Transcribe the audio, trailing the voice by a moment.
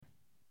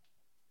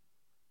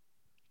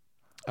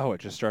Oh, it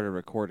just started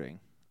recording.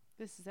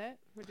 This is it?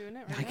 We're doing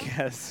it I right now?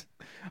 guess.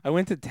 I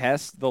went to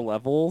test the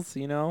levels,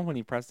 when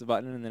you press the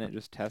button and then it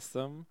just tests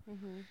them.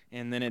 Mm-hmm.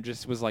 And then it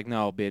just was like,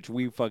 no, bitch,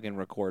 we fucking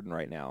recording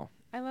right now.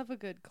 I love a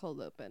good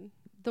cold open.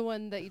 The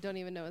one that you don't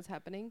even know is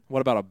happening.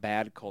 What about a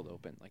bad cold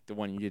open? Like the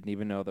one you didn't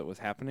even know that was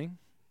happening?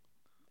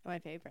 My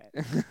favorite.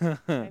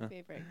 My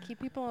favorite. Keep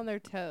people on their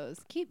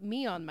toes. Keep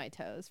me on my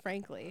toes,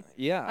 frankly.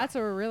 Yeah. That's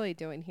what we're really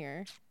doing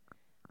here.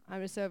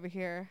 I'm just over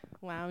here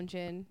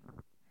lounging,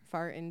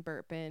 farting,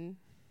 burping,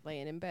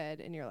 laying in bed,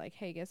 and you're like,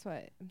 hey, guess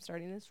what? I'm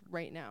starting this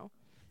right now.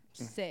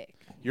 Sick.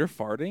 You're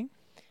farting?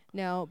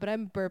 No, but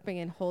I'm burping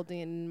and holding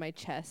it in my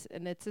chest,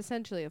 and it's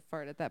essentially a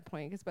fart at that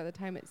point because by the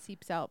time it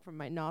seeps out from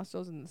my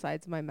nostrils and the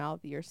sides of my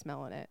mouth, you're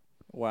smelling it.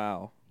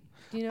 Wow.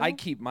 Do you know? I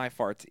keep my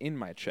farts in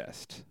my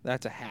chest.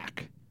 That's a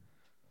hack.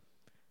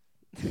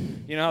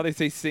 You know how they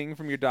say sing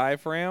from your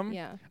diaphragm?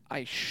 Yeah.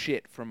 I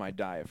shit from my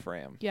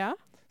diaphragm. Yeah?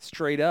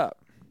 Straight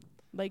up.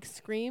 Like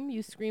scream?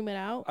 You scream it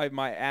out?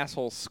 My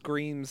asshole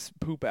screams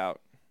poop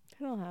out.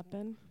 That'll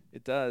happen.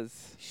 It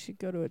does. You should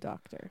go to a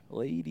doctor.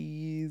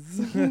 Ladies.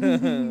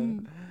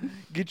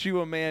 Get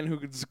you a man who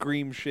can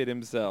scream shit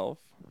himself.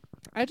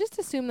 I just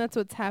assume that's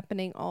what's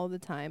happening all the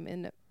time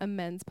in a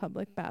men's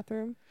public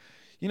bathroom.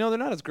 They're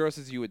not as gross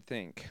as you would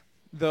think.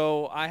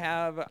 Though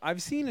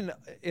I've seen an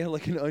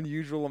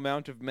unusual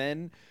amount of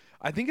men.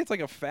 I think it's like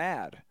a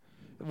fad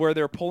where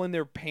they're pulling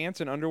their pants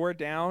and underwear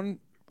down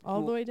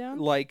All the way down?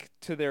 like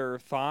to their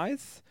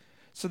thighs.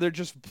 So they're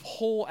just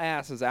whole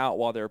asses out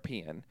while they're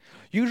peeing.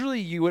 Usually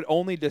you would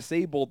only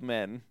disabled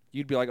men.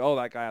 You'd be like, oh,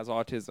 that guy has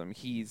autism.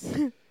 He's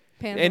Pants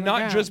on and the not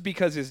ground. just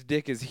because his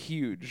dick is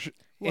huge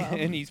Whoa.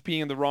 and he's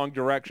peeing in the wrong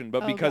direction,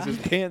 but Oh, because God.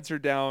 his pants are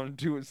down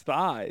to his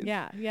thighs.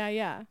 Yeah. You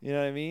know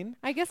what I mean?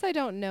 I guess I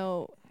don't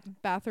know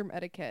bathroom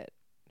etiquette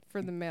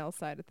for the male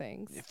side of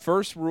things.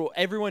 First rule,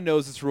 everyone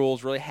knows this rule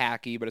is really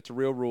hacky, but it's a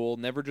real rule.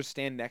 Never just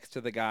stand next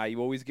to the guy. You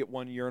always get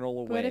one urinal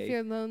away. What if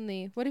you're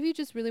lonely? What if you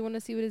just really want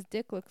to see what his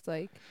dick looks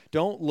like?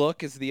 Don't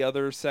look is the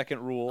other second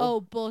rule.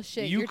 Oh,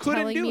 bullshit. You You're couldn't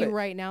telling do me it.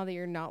 right now that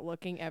you're not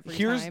looking every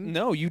time?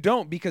 No, you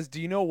don't, because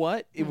do you know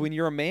what? When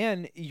you're a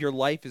man, your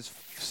life is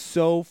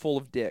so full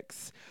of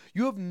dicks.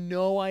 You have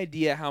no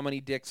idea how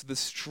many dicks the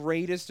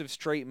straightest of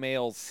straight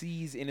males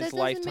sees in his That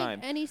lifetime. doesn't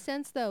make any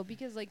sense, though,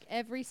 because, like,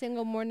 every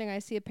single morning I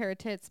see a pair of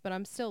tits, but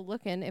I'm still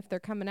looking if they're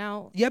coming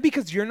out. Yeah,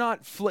 because you're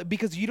not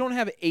because you don't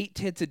have 8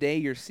 tits a day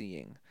you're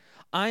seeing.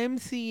 I am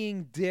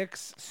seeing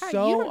dicks you so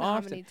don't know how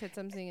often. many tits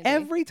I'm seeing a day.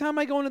 Every time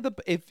I go into the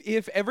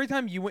if every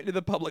time you went to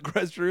the public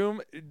restroom,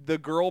 the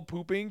girl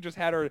pooping just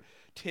had her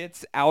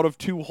tits out of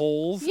 2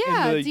 holes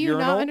Yeah, in the do you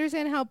urinal. not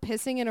understand how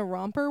pissing in a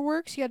romper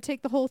works? You got to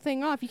take the whole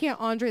thing off. You can't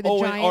Andre the and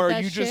Giant are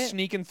that you shit. just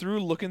sneaking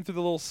through, looking through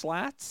the little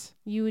slats?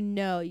 You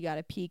know you got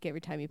to peek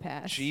every time you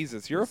pass.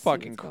 Jesus, you're a See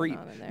fucking what's going creep.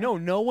 on in there.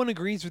 No one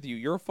agrees with you.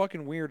 You're a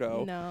fucking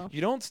weirdo. No. You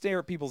don't stare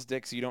at people's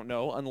dicks you don't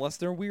know unless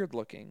they're weird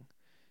looking.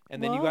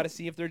 And then you Well, got to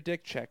see if their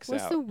dick checks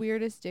What's out. the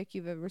weirdest dick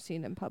you've ever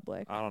seen in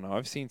public? I don't know.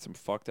 I've seen some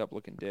fucked up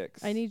looking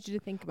dicks. I need you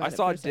to think about I it.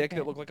 saw for a dick that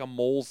second. looked like a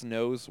mole's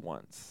nose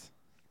once.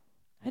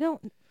 I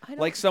don't.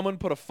 Like someone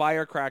put a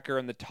firecracker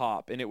in the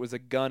top and it was a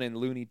gun in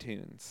Looney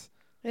Tunes.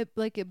 It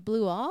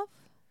blew off.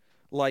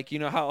 Like, you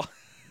know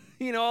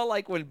how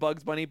like when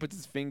Bugs Bunny puts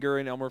his finger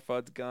in Elmer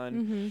Fudd's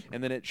gun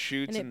and then it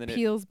shoots And and it then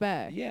peels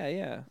back.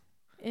 Yeah.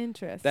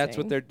 Interesting. That's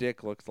what their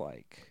dick looked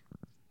like.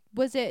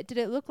 Did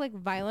it look like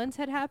violence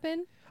had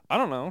happened, I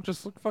don't know.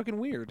 Just looked fucking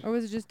weird. or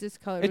was it just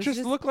discolored? It Was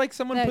just looked like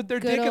someone that put their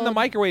good dick in the old-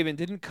 microwave and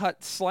didn't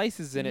cut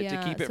slices in it to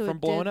keep it so from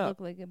blowing did up.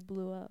 Look like it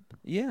blew up.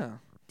 Yeah.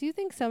 Do you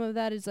think some of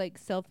that is like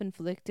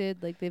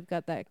self-inflicted? Like they've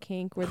got that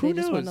kink where Who they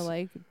just want to knows?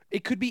 like.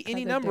 It could be cut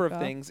any their number dick of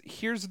off. things.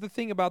 Here's the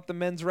thing about the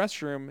men's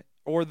restroom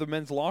or the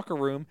men's locker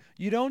room.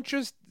 You don't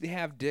just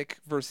have dick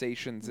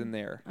versations in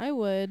there. I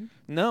would.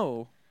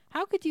 No.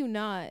 How could you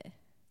not?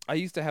 I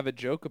used to have a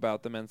joke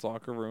about the men's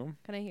locker room.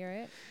 Can I hear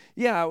it?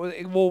 Yeah,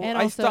 well, And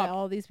I also stopped.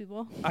 all these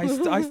people.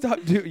 I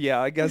stopped.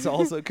 Yeah, I guess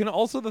also can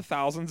also the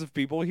thousands of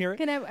people hear it.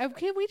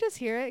 Can we just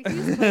hear it? Can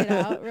you just play it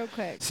out real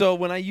quick? So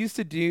when I used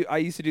to do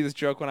this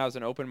joke when I was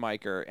an open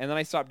micer, and then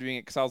I stopped doing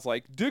it because I was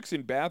like, dicks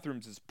in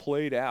bathrooms is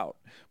played out.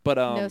 But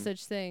No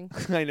such thing.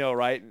 I know,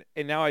 right?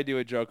 And now I do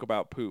a joke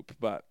about poop,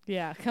 but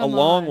Yeah, a come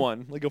long on.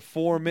 one, like a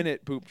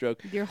 4-minute poop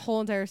joke. Your whole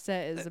entire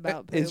set is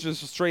about poop. It's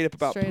just straight up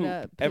about Straight poop.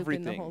 up pooping the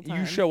Everything. whole You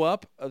time. show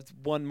up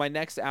my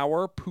next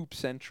hour poop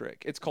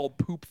centric. It's called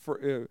poop for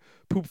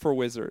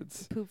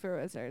wizards. poop for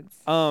wizards.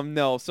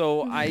 No.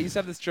 So I used to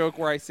have this joke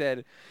where I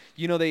said,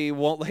 they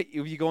won't let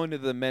you, if you go into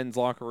the men's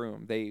locker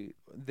room,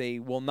 they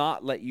will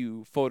not let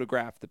you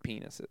photograph the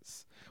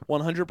penises.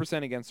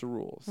 100% against the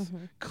rules.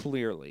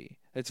 Clearly.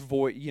 It's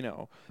void,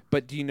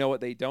 But do you know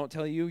what they don't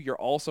tell you? You're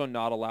also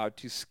not allowed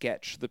to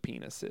sketch the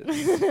penises.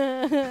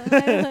 I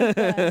like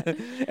that.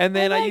 And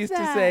then I like used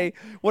that. to say,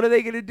 what are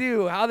they going to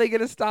do? How are they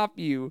going to stop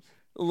you?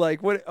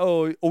 Like, what?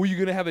 Oh, you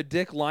going to have a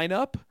dick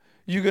lineup?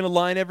 You going to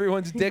line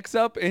everyone's dicks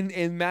up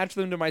and match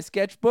them to my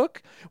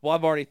sketchbook? Well,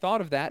 I've already thought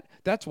of that.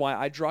 That's why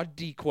I draw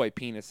decoy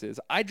penises.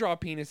 I draw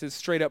penises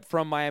straight up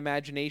from my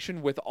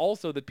imagination with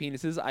also the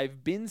penises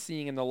I've been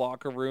seeing in the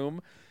locker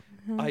room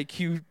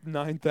IQ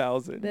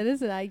 9000. That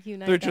is an IQ 9000.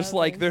 They're just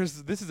like,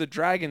 this is a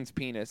dragon's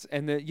penis,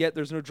 and yet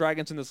there's no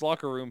dragons in this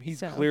locker room.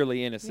 He's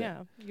clearly innocent.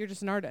 Yeah, you're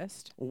just an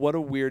artist. What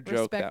a weird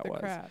joke Respect that the was.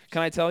 craft.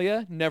 Can I tell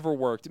you? Never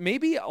worked.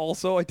 Maybe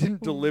also I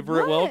didn't deliver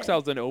it well because I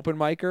was an open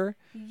micer.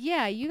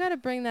 Yeah, you got to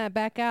bring that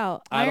back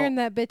out. I Iron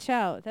that bitch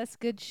out. That's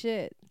good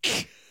shit.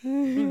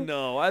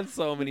 No, I have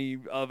so many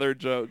other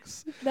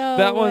jokes. No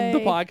that way. one, the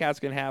podcast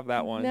can have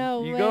that one.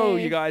 No you way. go,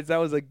 you guys. That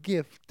was a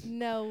gift.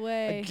 No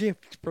way. A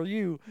gift for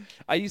you.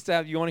 I used to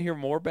have. You want to hear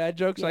more bad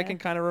jokes? I can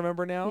kind of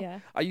remember now. Yeah.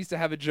 I used to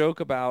have a joke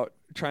about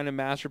trying to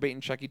masturbate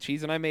in Chuck E.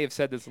 Cheese, and I may have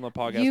said this on the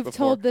podcast You've before.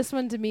 told this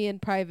one to me in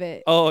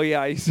private. Oh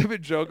yeah, I used to have a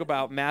joke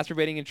about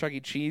masturbating in Chuck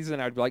E. Cheese,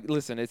 and I'd be like,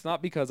 "Listen, it's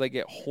not because I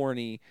get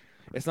horny.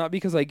 It's not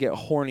because I get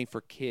horny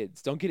for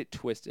kids. Don't get it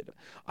twisted.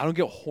 I don't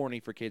get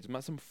horny for kids. I'm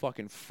not some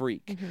fucking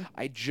freak. Mm-hmm.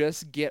 I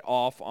just get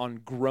off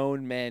on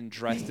grown men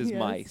dressed as Yes,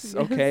 mice. yes,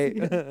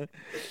 Okay,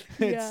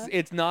 Yeah.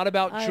 it's not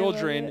about I love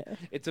children. it.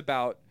 It's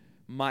about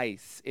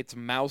mice. It's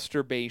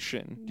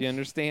masturbation. Do you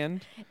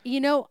understand? You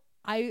know,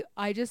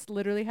 I just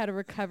literally had a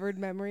recovered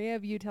memory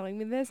of you telling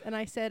me this, and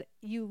I said,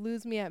 you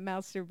lose me at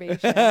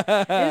masturbation.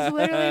 It's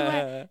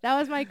literally that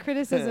was my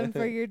criticism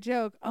for your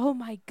joke. Oh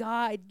my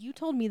God, you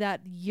told me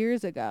that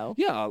years ago.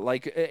 Yeah,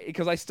 like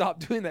because I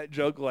stopped doing that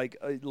joke like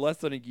less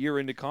than a year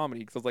into comedy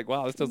because I was like,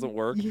 wow, this doesn't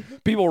work.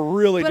 People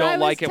really But I don't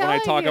was like it when I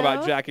talk telling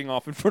about you. jacking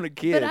off in front of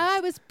kids. But I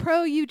was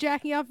pro you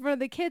jacking off in front of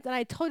the kids, and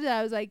I told you that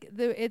I was like,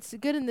 it's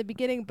good in the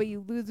beginning, but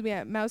you lose me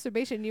at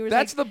masturbation. And you were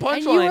That's like, the punchline.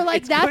 and you were like,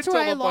 It's that's good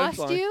where till I the lost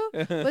punchline. you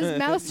was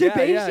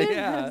masturbation.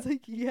 Yeah. I was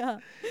like, yeah.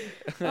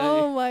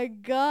 Oh my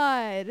God,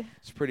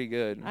 It's pretty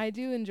good. I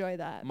do enjoy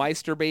that.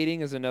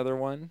 Masturbating is another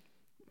one.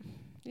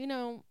 You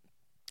know,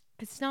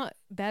 it's not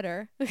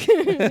better.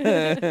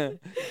 I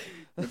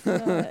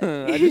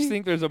not. just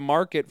think there's a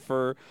market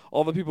for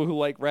all the people who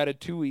like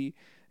Ratatouille,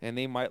 and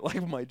they might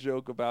like my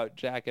joke about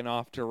jacking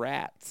off to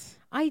rats.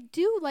 I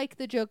do like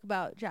the joke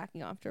about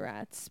jacking off to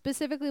rats,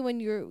 specifically when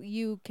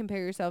you compare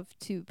yourself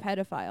to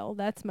pedophile.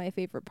 That's my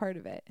favorite part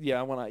of it.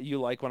 Yeah, when I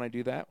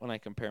do that when I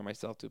compare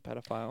myself to a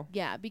pedophile.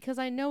 Yeah, because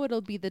I know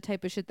it'll be the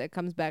type of shit that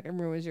comes back and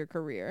ruins your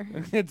career.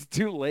 It's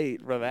too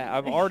late for that.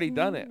 I've already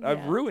done it. I've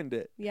Yeah. ruined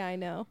it. Yeah, I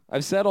know.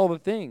 I've said all the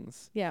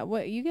things. Yeah,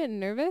 what, you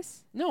getting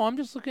nervous? No, I'm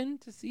just looking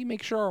to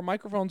make sure our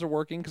microphones are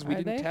working because we Are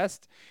didn't they?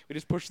 test. We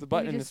just pushed the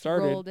button you and it just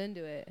started. rolled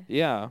into it.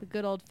 Yeah, The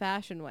good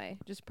old-fashioned way.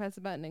 Just press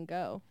the button and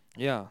go.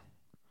 yeah.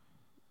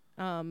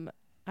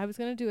 I was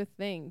going to do a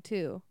thing,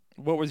 too.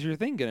 What was your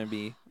thing gonna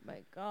be? My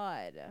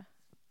God.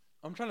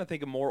 I'm trying to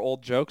think of more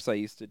old jokes I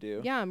used to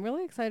do. Yeah, I'm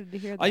really excited to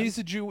hear that. I used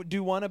to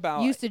do one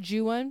about. You used to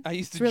Jew one? I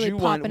used to It's really Jew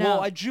one. popping Well,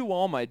 out. I Jew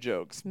all my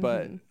jokes,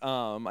 but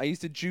Mm-hmm. I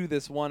used to Jew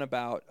this one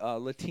about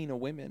Latina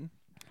women.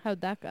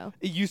 How'd that go?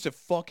 It used to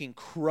fucking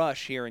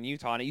crush here in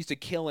Utah, and it used to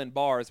kill in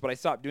bars, but I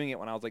stopped doing it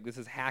when I was like, this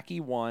is hacky,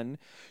 1.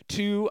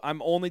 2,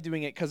 I'm only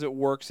doing it because it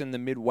works in the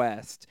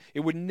Midwest. It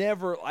would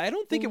never, I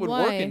don't think it would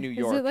work Why? in New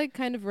York. Is it like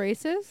kind of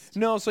racist?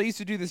 No, so I used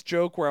to do this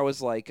joke where I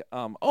was like,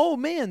 oh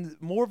man,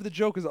 more of the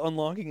joke is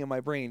unlocking in my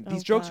brain.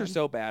 These jokes are God.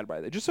 so bad, by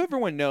the way. Just so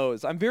everyone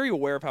knows, I'm very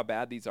aware of how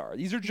bad these are.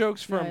 These are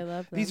jokes Yeah, from, I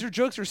love these them. are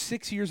jokes are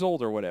 6 years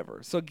old or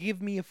whatever. So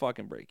give me a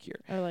fucking break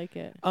here. I like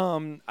it.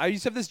 I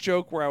used to have this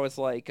joke where I was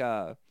like,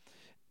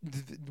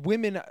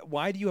 women,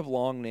 why do you have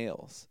long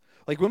nails?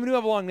 Like women who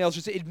have long nails,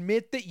 just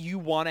admit that you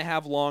want to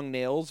have long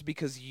nails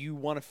because you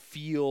want to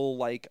feel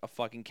like a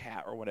fucking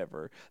cat or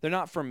whatever. They're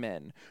not for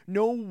men.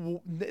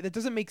 No, that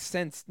doesn't make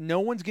sense.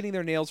 No one's getting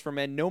their nails for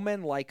men. No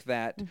men like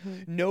that.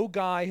 No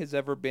guy has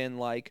ever been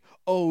like,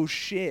 oh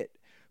shit,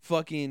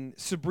 fucking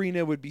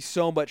Sabrina would be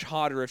so much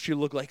hotter if she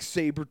looked like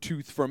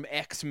Sabretooth from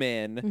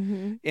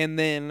X-Men. And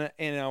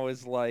I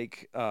was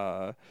like,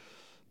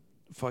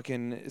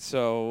 fucking,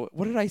 so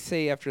what did I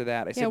say after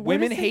that? I said where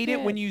women does it hate it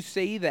get? when you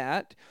say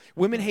that.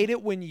 Women hate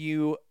it when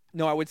you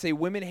I would say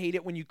women hate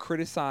it when you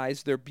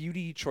criticize their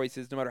beauty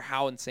choices no matter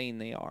how insane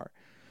they are.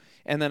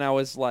 And then I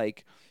was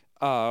like,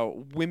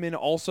 women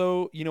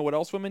also, you know what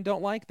else women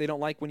don't like? They don't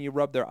like when you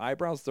rub their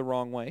eyebrows the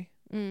wrong way.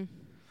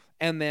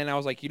 And then I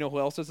was like, you know who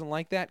else doesn't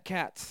like that?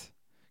 Cats.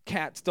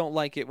 Cats don't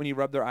like it when you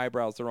rub their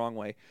eyebrows the wrong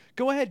way.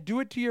 Go ahead, do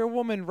it to your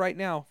woman right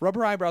now. Rub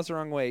her eyebrows the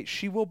wrong way.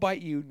 She will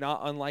bite you,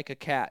 not unlike a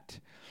cat.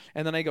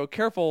 And then I go,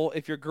 careful,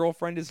 if your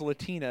girlfriend is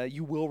Latina,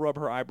 you will rub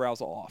her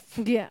eyebrows off.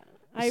 Yeah.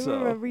 I So-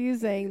 remember you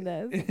saying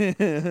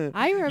this.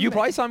 I remember. You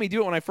probably saw me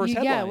do it when I first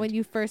headlined. Yeah, when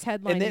you first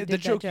headlined. and you the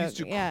did joke that used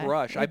to Yeah,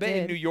 crush. I it bet in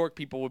did. New York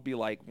people would be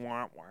like,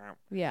 wah, wah.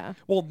 Yeah.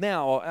 Well,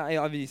 now, I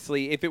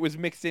obviously, if it was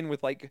mixed in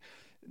with like,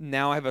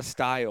 now I have a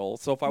style.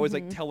 So if I was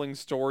like telling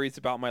stories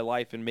about my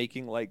life and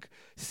making like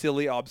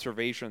silly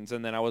observations,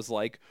 and then I was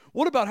like,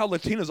 what about how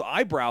Latina's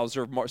eyebrows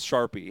are more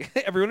Sharpie?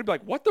 Everyone would be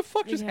like, what the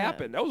fuck just Yeah.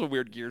 happened? That was a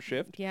weird gear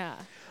shift. Yeah.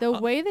 The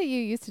way that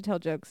you used to tell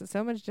jokes is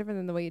so much different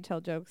than the way you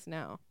tell jokes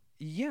now.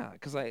 Yeah,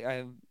 because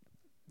I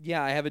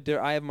Yeah, I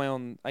have my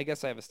own. I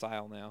guess I have a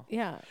style now.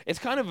 Yeah. It's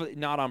kind of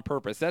not on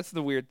purpose. That's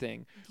the weird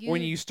thing.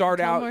 When You you start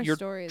tell out, more you're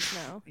stories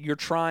now. you're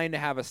trying to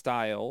have a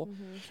style,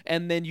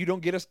 and then you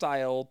don't get a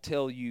style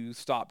till you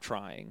stop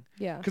trying.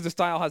 Yeah. Because the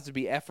style has to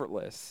be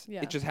effortless.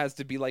 Yeah. It just has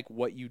to be like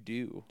what you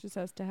do. Just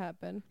has to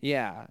happen.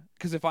 Yeah.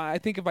 Because I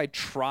think if I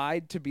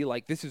tried to be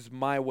like, this is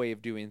my way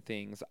of doing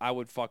things, I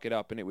would fuck it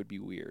up and it would be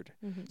weird.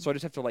 So I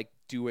just have to like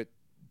do it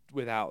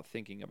without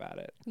thinking about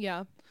it,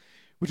 Yeah.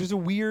 which is a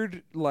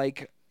weird,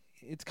 like,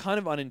 it's kind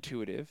of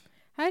unintuitive.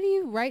 How do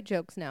you write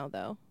jokes now,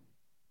 though?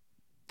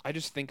 I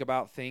just think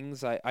about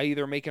things. I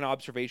either make an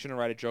observation or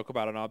write a joke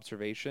about an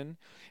observation.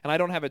 And I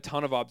don't have a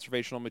ton of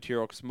observational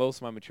material because most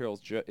of my material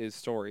is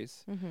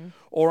stories.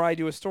 Or I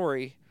do a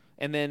story,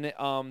 and then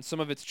some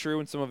of it's true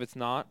and some of it's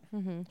not,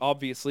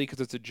 obviously, because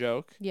it's a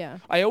joke. Yeah.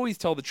 I always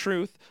tell the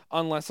truth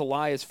unless a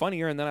lie is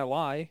funnier, and then I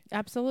lie.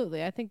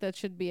 Absolutely. I think that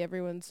should be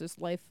everyone's just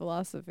life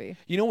philosophy.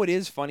 You know what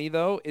is funny,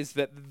 though, is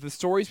that the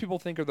stories people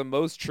think are the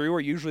most true are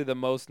usually the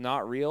most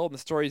not real. And the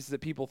stories that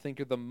people think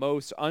are the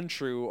most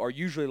untrue are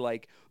usually,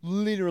 like,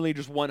 literally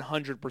just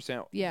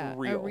 100% Yeah.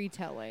 real. A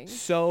retelling.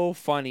 So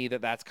funny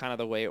that that's kind of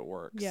the way it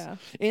works. Yeah.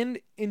 And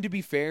to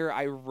be fair,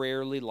 I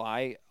rarely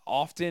lie.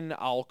 Often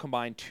I'll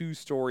combine two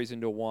stories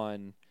into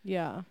one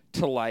Yeah.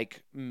 to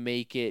like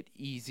make it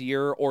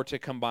easier or to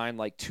combine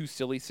like two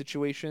silly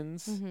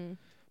situations.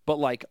 But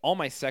like all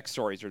my sex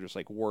stories are just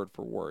like word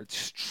for word,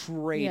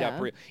 straight up Yeah.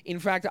 real. In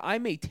fact, I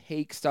may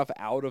take stuff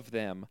out of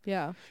them,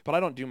 Yeah. but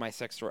I don't do my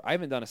sex story. I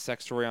haven't done a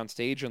sex story on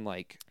stage in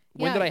like,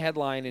 when Yeah, did I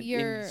headline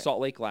in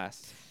Salt Lake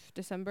last?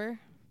 December.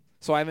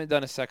 So I haven't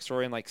done a sex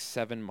story in like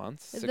 7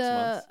 months, 6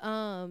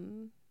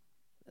 months.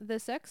 The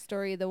sex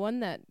story, the one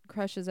that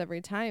crushes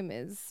every time,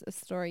 is a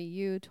story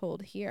you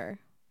told here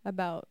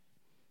about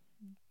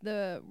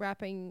the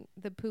wrapping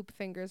the poop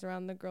fingers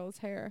around the girl's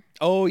hair.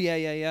 Oh,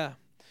 yeah.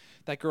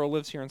 That girl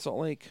lives here in Salt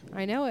Lake.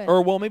 I know it.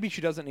 Or, well, maybe she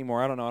doesn't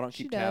anymore. I don't know. I don't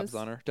She keep tabs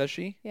does. on her. Does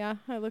she? Yeah,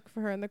 I look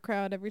for her in the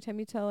crowd every time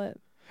you tell it.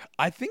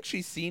 I think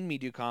she's seen me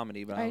do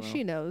comedy, but I don't know.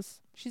 She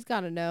knows. She's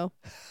got to know.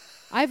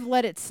 I've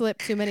let it slip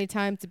too many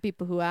times to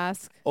people who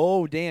ask.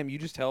 Oh, damn. You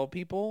just tell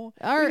people?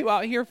 Our- Are you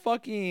out here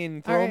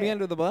fucking throwing me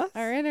under the bus?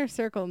 Our inner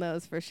circle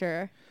knows for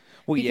sure.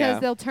 Well, Because yeah.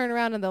 they'll turn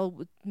around and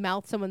they'll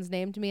mouth someone's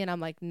name to me, and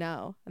I'm like,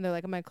 no. And they're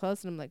like, am I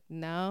close? And I'm like,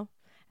 no.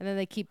 And then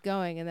they keep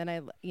going, and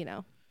then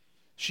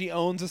She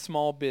owns a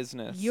small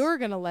business. you're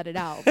going to let it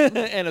out.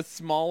 And a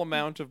small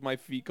amount of my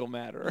fecal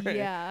matter.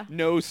 Yeah.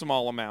 No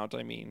small amount,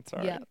 I mean.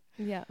 Sorry.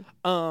 Yeah.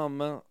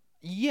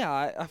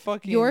 Yeah, I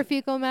fucking... Your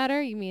fecal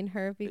matter? You mean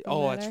her fecal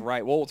matter? Oh, that's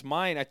right. Well, it's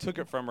mine. I took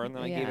it from her, and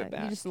then I gave Yeah, it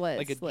back. you just let it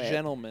like slip. a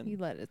gentleman. You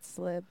let it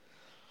slip.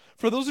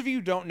 For those of you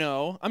who don't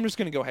know, I'm just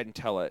going to go ahead and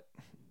tell it.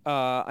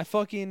 I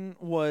fucking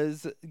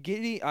was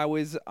giddy.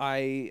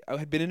 I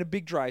had been in a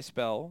big dry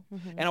spell,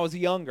 and I was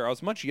younger. I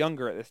was much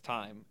younger at this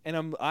time,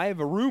 and I have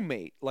a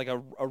roommate, like a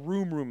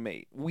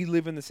roommate. We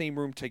live in the same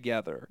room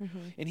together,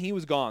 and he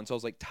was gone. So I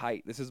was like,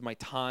 tight. This is my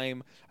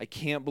time. I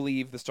can't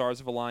believe the stars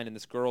have aligned, and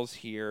this girl's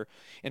here.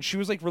 And she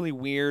was like really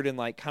weird and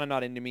like kind of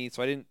not into me.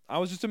 So I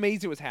was just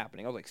amazed it was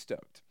happening. I was like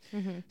stoked.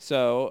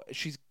 So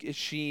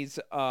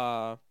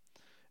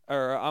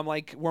or I'm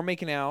like, we're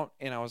making out,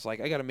 and I was like,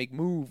 I gotta make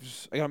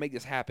moves. I gotta make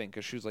this happen,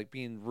 because she was like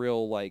being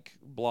real like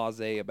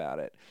blasé about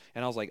it.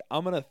 And I was like,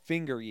 I'm gonna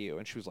finger you,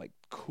 and she was like,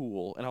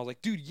 cool. And I was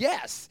like, dude,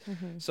 yes.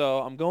 So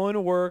I'm going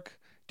to work,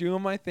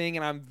 doing my thing,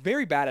 and I'm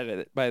very bad at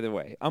it, by the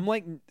way. I'm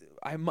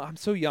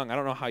so young. I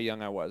don't know how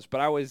young I was, but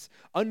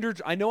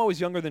I know I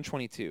was younger than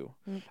 22.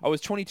 I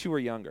was 22 or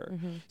younger.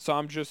 So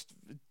I'm just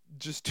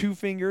two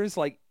fingers,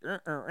 like,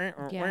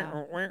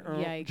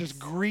 Yikes. just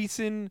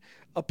greasing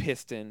a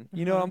piston.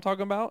 You know what I'm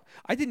talking about?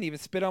 I didn't even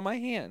spit on my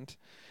hand.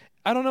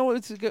 I don't know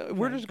what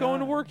we're just going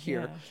to work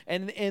here.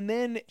 And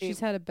then She's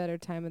had a better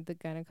time at the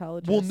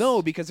gynecologist. well,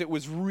 no, because it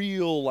was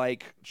real,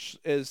 like,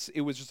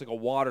 it was just like a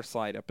water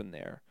slide up in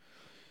there.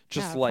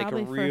 Just like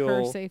probably a real for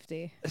her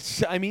safety.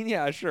 I mean,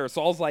 yeah, sure.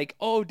 So I was like,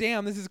 oh,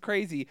 damn, this is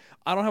crazy.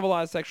 I don't have a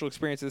lot of sexual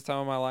experience at this time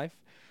in my life.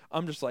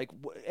 I'm just like,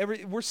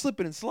 we're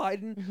slipping and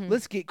sliding.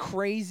 Let's get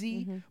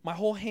crazy. My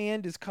whole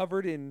hand is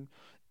covered in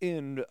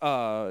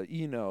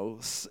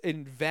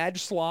vag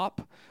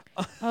slop.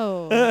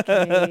 Oh, okay.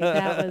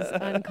 That was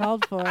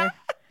uncalled for. That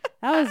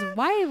was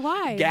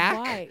why? Gack?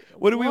 Why?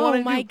 What do we want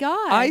to do? Oh my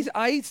god!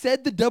 I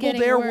said the double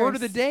Getting dare word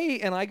of the worse. day,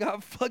 and I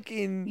got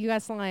fucking. You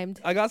got slimed.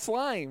 I got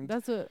slimed.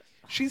 That's what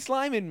She's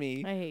sliming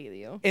me. I hate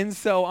you. And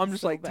so I'm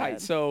just So like tight.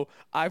 bad. So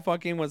I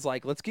fucking was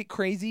like, let's get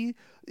crazy.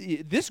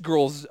 This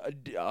girl's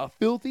a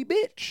filthy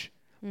bitch.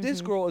 This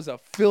girl is a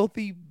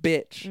filthy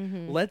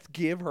bitch. Let's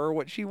give her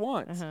what she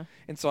wants.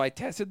 And so I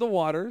tested the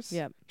waters.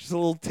 Yep. Just a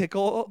little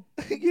tickle,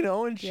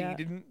 and she Yeah.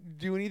 didn't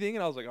do anything.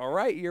 And I was like, all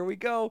right, here we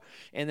go.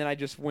 And then I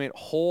just went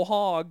whole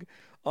hog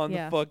on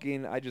Yeah. the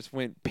fucking, I just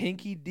went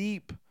pinky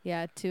deep.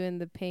 Yeah, two in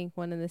the pink,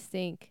 one in the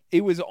stink.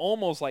 It was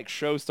almost like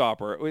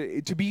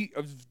Showstopper. To be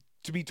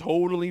to be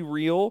totally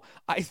real,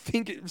 I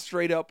think it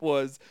straight up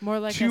was More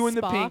like two a in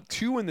the pink, Spock.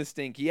 2 in the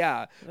stink.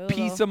 Yeah. A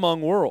Peace little-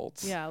 among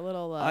worlds. Yeah, a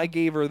little. I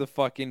gave her the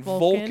fucking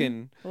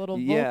Vulcan. A little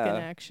Yeah.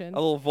 Vulcan action. A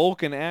little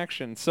Vulcan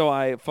action. So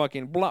I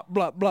fucking blop,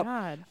 blop,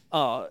 blop.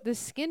 God, the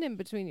skin in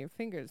between your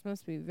fingers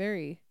must be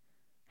very.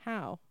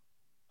 How?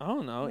 I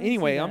don't know. Let's see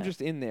Anyway, I'm that.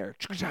 just in there.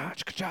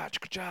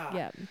 Chka-cha.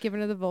 Yeah, giving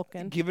her the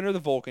Vulcan. Giving her the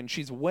Vulcan.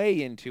 She's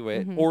way into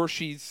it. Mhm. Or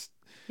she's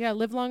Yeah,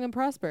 live long and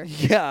prosper.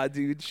 yeah,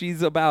 dude,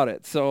 she's about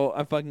it. So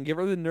I fucking give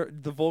her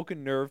the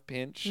Vulcan nerve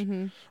pinch.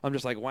 Mm-hmm. I'm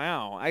just like,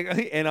 wow.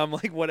 And I'm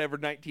like, whatever,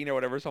 19 or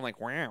whatever. So I'm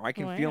like, wow, I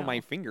can feel Wow. my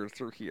fingers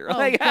through here. Oh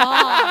Like,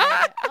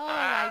 God! Oh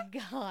my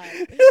God!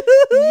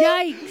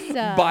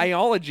 Yikes!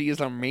 biology is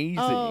amazing.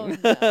 Oh, no. We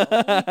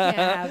can't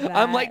have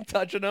I'm like that.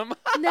 touching them.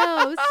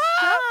 No,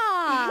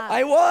 stop!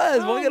 I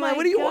was. Oh Look at my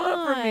what do you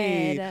want from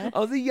me? God. I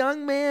was a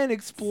young man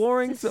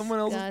exploring someone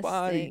else's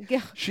body.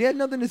 Disgusting. She had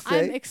nothing to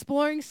say. I'm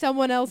exploring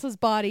someone else's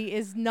body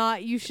is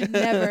not. You should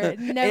never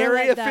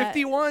Area let that,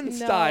 51 no,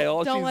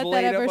 style. Don't She's let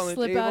laid that up ever on the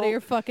slip out of table.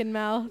 your fucking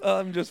mouth.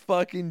 I'm just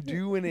fucking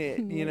doing it,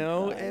 Oh you my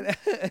know? God.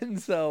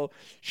 And so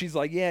she's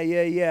like,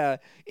 yeah.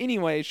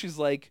 Anyway, she's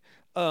like,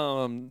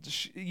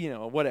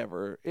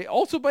 whatever.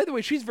 Also, by the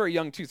way, she's very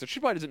young too, so she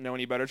probably doesn't know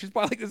any better. She's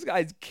probably like, this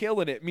guy's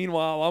killing it.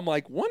 Meanwhile, I'm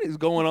like, what is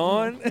going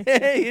on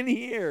in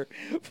here?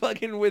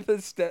 Fucking with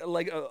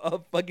a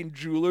fucking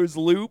jeweler's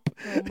loop.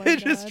 Oh my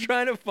Just God.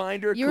 trying to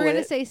find her You were gonna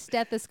clit. say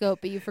stethoscope,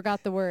 but you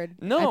forgot the word.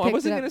 No, I picked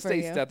wasn't it gonna up for say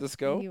you.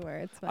 stethoscope. You were.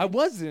 It's fine. I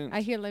wasn't.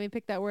 Let me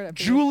pick that word up.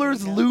 for you.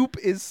 Jeweler's Here we go. loop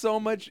is so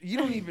much. You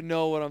don't even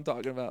know what I'm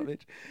talking about,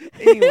 bitch.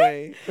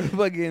 Anyway,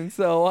 fucking.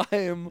 So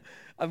I'm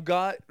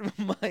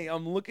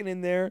looking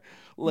in there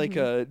like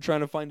trying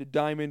to find a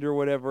diamond or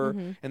whatever,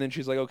 Mhm. and then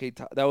she's like, "Okay,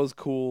 that was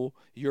cool.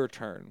 Your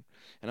turn."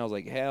 And I was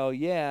like, "Hell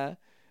yeah!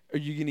 Are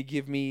you gonna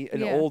give me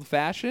an Yeah. old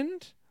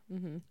fashioned?"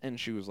 Mhm. And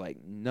she was like,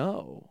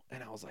 "No."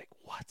 And I was like,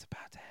 "What's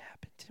about to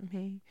happen to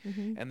me?"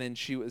 Mhm. And then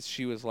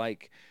she's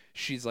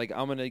like,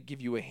 "I'm gonna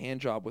give you a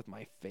hand job with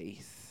my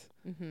face."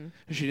 Mhm.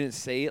 She didn't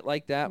say it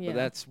like that, Yeah. but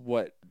that's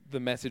what the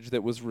message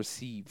that was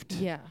received.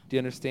 Yeah. Do you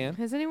understand?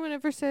 Has anyone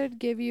ever said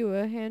give you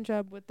a hand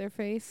job with their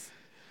face?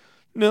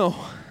 No.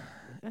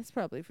 That's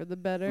probably for the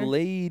better.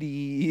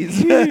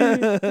 Ladies.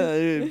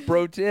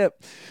 Pro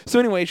tip. So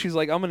anyway, she's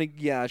like,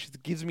 she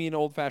gives me an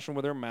old fashioned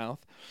with her mouth.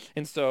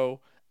 And so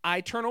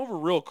I turn over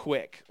real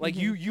quick. Like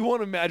you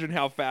want to imagine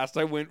how fast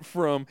I went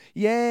from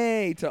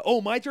yay to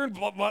my turn,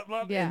 blah, blah,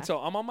 blah. Yeah. And so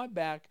I'm on my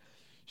back.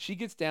 She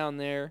gets down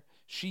there.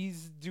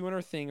 She's doing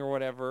her thing or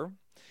whatever.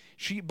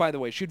 By the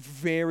way, she had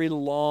very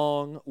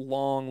long,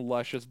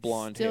 luscious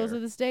blonde Still hair. to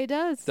this day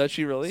does. Does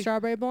she really?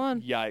 Strawberry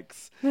blonde.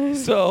 Yikes.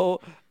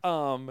 So,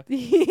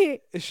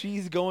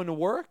 she's going to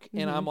work,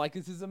 and I'm like,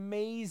 this is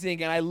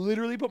amazing. And I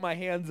literally put my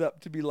hands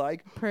up to be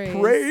like,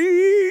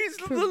 praise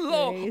the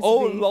Lord. Praise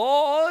Oh, be.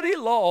 Lordy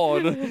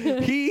Lord.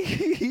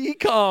 he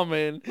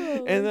coming.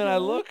 Oh, And then I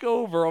God. look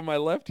over on my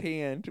left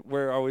hand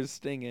where I was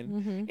stinging,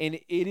 Mhm. and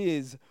it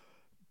is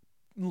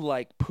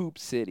like poop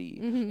city.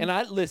 Mhm. And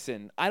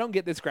I don't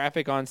get this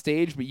graphic on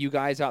stage, but you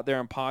guys out there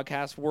in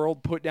podcast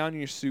world, put down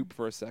your soup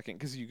for a second,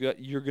 because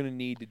you're gonna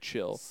need to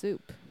chill.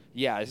 Soup.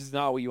 Yeah, this is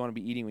not what you want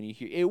to be eating when you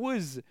hear it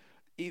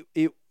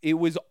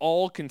was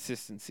all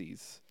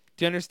consistencies.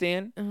 Do you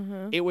understand?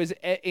 Uh-huh. It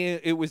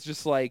was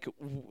just like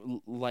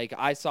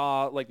I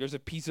saw, like, there's a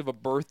piece of a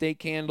birthday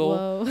candle.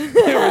 Whoa.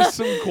 There was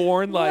some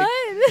corn, like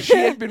What? she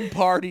had been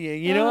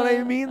partying. You know what I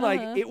Uh-huh, mean?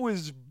 Like, uh-huh. it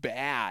was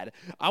bad.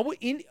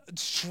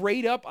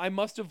 Straight up, I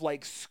must have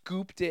like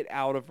scooped it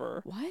out of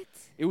her. What?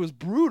 It was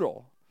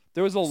brutal.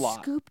 There was a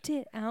lot. Scooped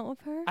it out of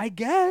her? I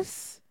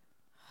guess.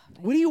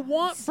 What do you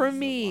want This from is a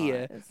me?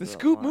 lot. This The is a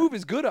scoop lot. move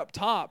is good up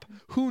top.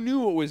 Who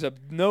knew it was a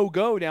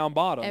no-go down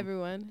bottom?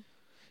 Everyone.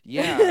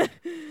 Yeah.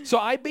 So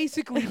I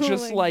basically Oh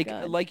just my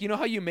God. you know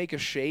how you make a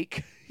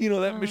shake? You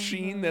know that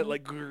machine that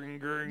like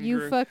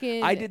You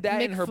fucking I did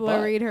that in her butt.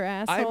 McFlurried her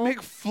asshole. I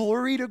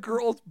McFlurried a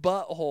girl's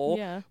butthole,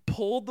 Yeah.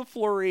 pulled the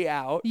flurry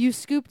out. You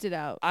scooped it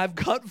out. I've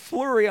got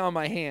flurry on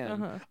my hand.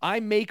 Uh-huh. I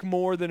make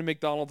more than a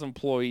McDonald's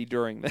employee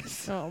during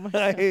this. Oh my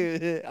God.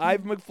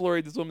 I've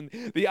McFlurried this woman.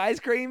 The ice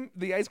cream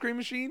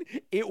machine,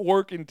 it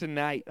working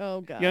tonight.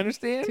 Oh God. You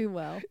understand? Too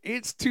well.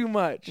 It's too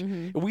much.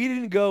 Mhm. We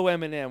didn't go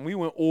M&M. We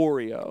went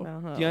Oreo.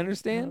 Uh-huh. Do you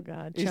understand? Oh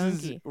God. This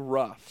is Chunky.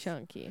 rough.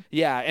 Chunky.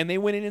 Yeah, and they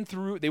went in and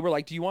threw. They were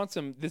like, "Do you want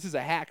some? This is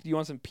a hack. Do you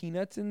want some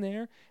peanuts in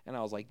there?" And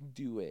I was like,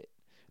 "Do it."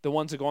 The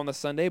ones that go on the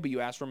Sunday, but you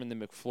ask for them in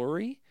the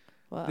McFlurry.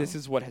 Wow. This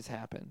is what has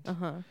happened.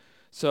 Uh-huh.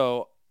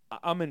 So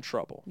I'm in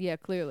trouble. Yeah,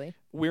 clearly.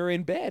 We're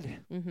in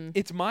bed. Mhm.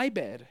 It's my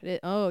bed.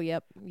 Oh,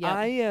 yep. Yep.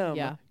 I am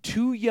Yeah.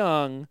 too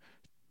young.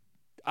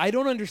 I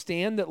don't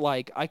understand that,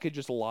 like, I could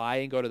just lie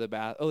and go to the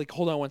bath. Oh, like,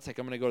 hold on one sec.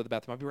 I'm going to go to the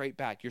bathroom. I'll be right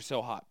back. You're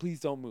so hot. Please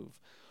don't move.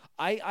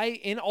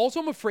 And also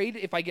I'm afraid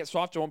if I get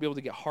soft, I won't be able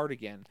to get hard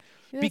again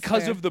That's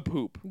because fair. of the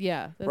poop.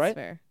 Yeah, that's right?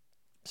 fair.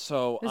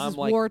 So This I'm is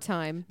like,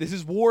 wartime. this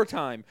is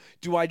wartime.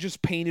 Do I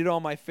just paint it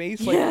on my face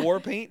Yeah. like war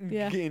paint and,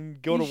 Yeah.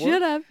 and go You to should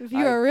work? have if you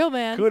I were a real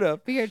man. Could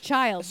have. But you're a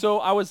child. So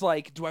I was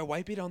like, do I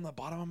wipe it on the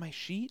bottom of my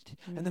sheet?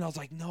 And then I was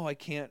like, no, I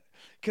can't.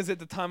 because at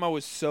the time I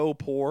was so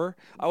poor.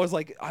 I was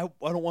like, I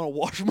don't want to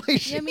wash my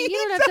sheets. Yeah, I mean, you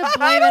don't have to I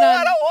blame don't it on.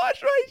 want to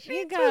wash my sheets.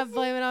 You gotta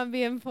blame it on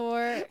being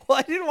poor. Well,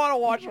 I didn't want to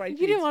wash my You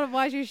sheets. didn't want to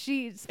wash your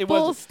sheets. It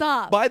Full wasn't-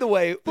 stop. By the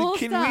way, Full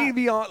can we stop.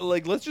 be on?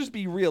 Like, let's just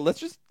be real. Let's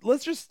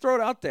just throw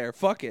it out there.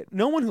 Fuck it.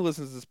 No one who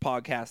listens to this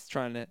podcast is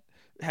trying to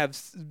have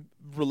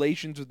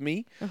relations with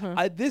me.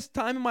 This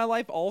time in my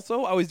life,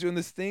 also, I was doing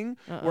this thing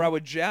where I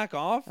would jack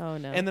off, Oh,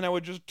 no. and then I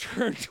would just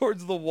turn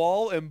towards the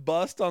wall and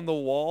bust on the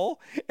wall,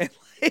 and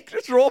like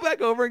just roll back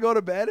over and go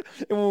to bed.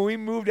 And when we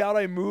moved out,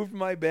 I moved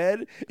my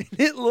bed,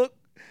 and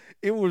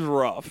it was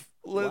rough.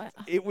 What?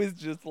 It was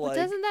just But like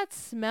doesn't that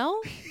smell?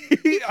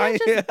 I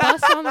just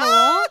bust on the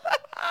wall?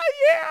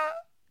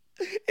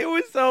 Yeah. It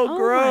was so Oh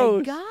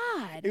gross. my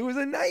god. It was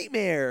a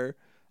nightmare.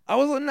 I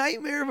was a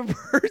nightmare of a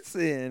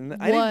person.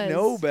 I didn't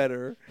know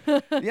better.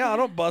 Yeah, I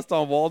don't bust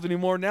on walls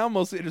anymore. Now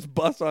mostly I just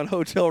bust on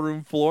hotel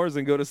room floors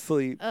and go to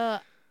sleep.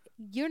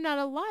 You're not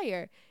a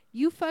liar.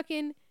 You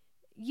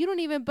don't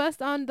even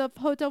bust on the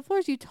hotel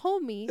floors. You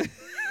told me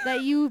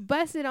that you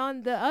busted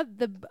on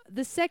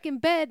the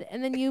second bed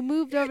and then you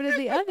moved over to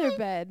the other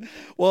bed.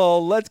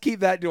 Well, let's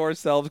keep that to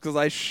ourselves because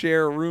I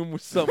share a room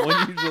with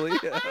someone usually.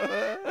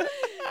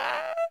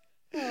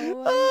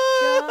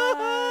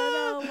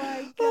 Oh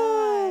my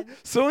god.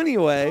 So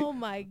anyway. Oh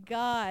my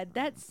god.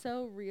 That's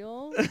so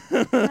real.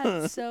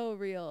 That's so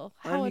real.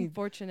 How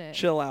unfortunate.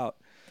 Chill out.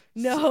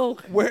 No.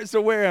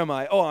 Where am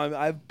I? Oh,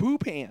 I've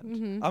poop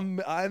hand. Mm-hmm.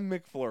 I'm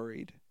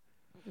McFlurried.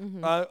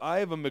 Mm-hmm. I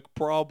have a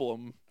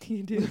McProblem.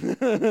 You do.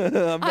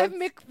 I've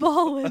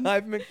McFallen.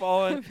 I've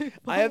McFallen.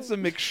 I have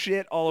some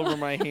McShit all over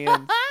my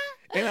hands.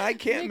 And I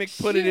can't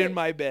put it in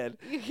my bed.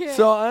 Yeah.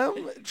 So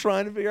I'm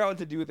trying to figure out what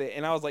to do with it.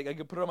 And I was like, I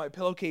could put it on my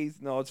pillowcase.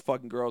 No, it's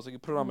fucking gross. I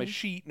could put it on my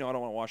sheet. No, I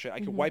don't want to wash it. I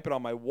could wipe it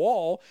on my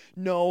wall.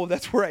 No,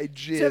 that's where I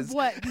jizz. To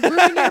what?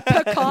 Ruin your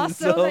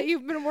Picasso So- that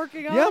you've been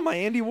working on? Yeah, my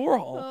Andy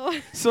Warhol. Oh.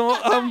 So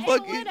I'm It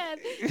fucking. would have.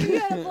 If you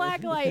had a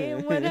black light,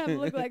 it would have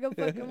looked like a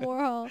fucking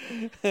Warhol.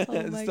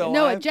 Oh my So god.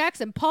 No, a I'm-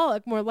 Jackson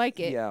Pollock, more like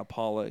it. Yeah,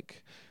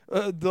 Pollock.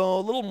 Though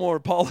a little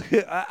more Pollock.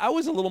 I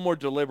was a little more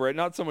deliberate,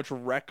 not so much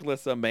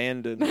reckless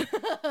abandon.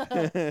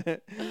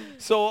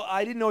 So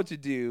I didn't know what to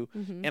do,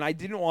 and I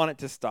didn't want it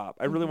to stop.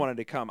 I really wanted it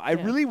to come. I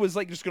really was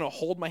like just gonna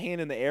hold my hand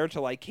in the air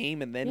till I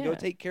came and then go Yeah.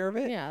 take care of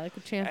it. Yeah, like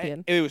a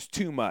champion. It was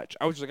too much.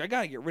 I was just like, I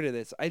gotta get rid of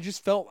this. I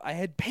just felt I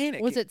had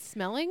panic. Was it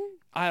smelling?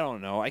 I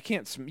don't know. I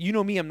can't. You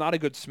know me. I'm not a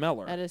good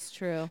smeller. That is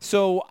true.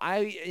 So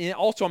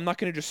I'm not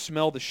gonna just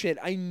smell the shit.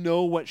 I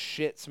know what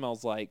shit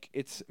smells like.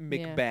 It's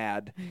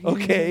McBad.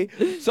 Okay.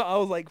 So I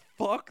was like,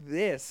 fuck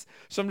this.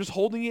 So I'm just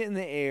holding it in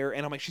the air,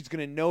 and I'm like, she's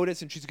gonna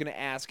notice, and she's gonna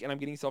ask, and I'm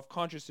getting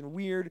self-conscious and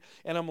weird,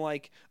 and I'm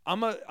like,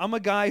 I'm a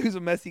guy who's a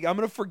messy guy. I'm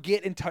gonna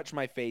forget and touch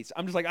my face.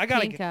 I'm just like, I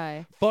gotta Pink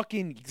eye.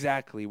 fucking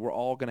exactly. We're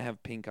all gonna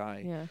have pink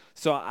eye. Yeah.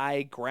 So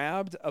I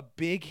grabbed a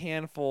big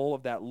handful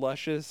of that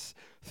luscious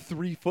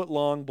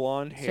 3-foot-long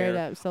blonde hair. Straight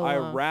up, so I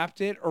long.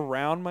 wrapped it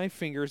around my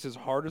fingers as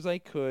hard as I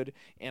could,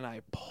 and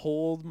I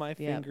pulled my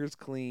fingers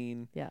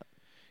clean. Yep.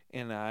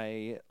 And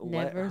I Never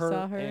let her,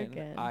 saw her and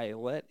again. I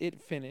let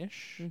it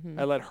finish. Mhm.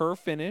 I let her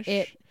finish.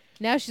 It.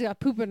 Now she's got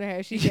poop in her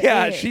hair. She's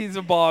Yeah, it. she's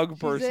a bog She's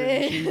person.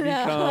 it. She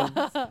becomes.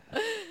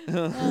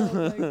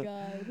 Oh my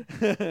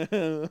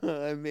god.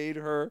 I made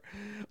her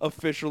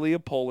officially a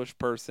Polish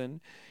person,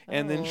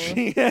 and then Oh.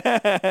 she.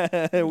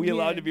 Are we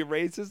allowed to be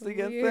racist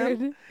against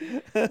them?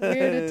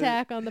 Weird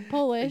attack on the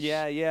Polish.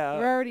 Yeah, yeah.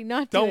 We're already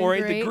not Don't doing worry,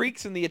 great. the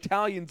Greeks and the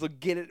Italians will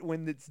get it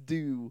when it's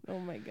due. Oh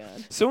my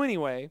god. So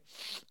anyway,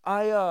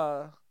 I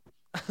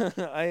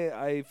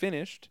I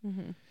finished,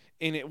 Mhm.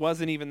 and it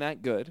wasn't even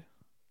that good.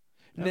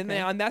 Okay.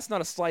 And that's not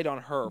a slight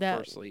on her, That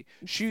firstly.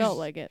 She Felt was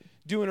like it.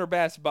 doing her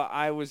best, but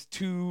I was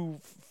too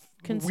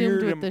Consumed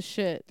weird with and- the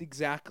shit.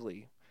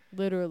 Exactly.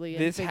 Literally.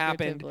 This and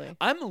happened. figuratively.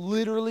 I'm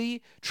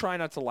literally trying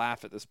not to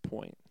laugh at this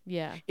point.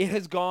 Yeah. It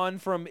has gone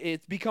from,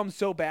 it's become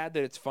so bad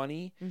that it's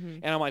funny. Mhm.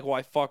 And I'm like, well,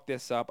 I fucked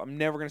this up. I'm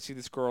never going to see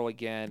this girl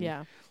again.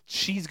 Yeah.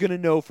 She's going to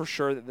know for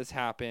sure that this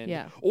happened.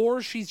 Yeah.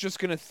 Or she's just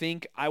going to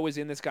think I was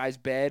in this guy's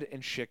bed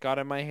and shit got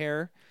in my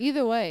hair.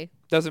 Either way,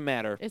 Doesn't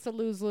matter. it's a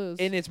lose-lose.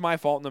 And it's my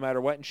fault no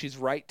matter what. And she's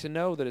right to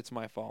know that it's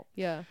my fault.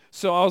 Yeah.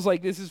 So I was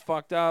like, this is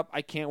fucked up.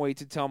 I can't wait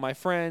to tell my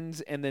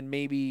friends. And then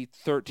maybe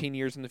 13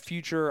 years in the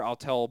future, I'll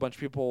tell a bunch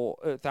of people,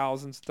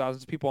 thousands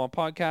of people on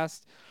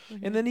podcasts.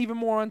 And then even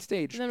more on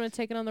stage. And then I'm gonna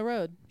take it on the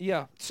road.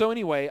 Yeah. So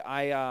anyway,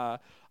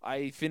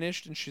 I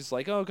finished, and she's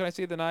like, "Oh, can I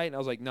stay the night?" And I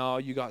was like, "No,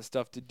 you got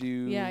stuff to do."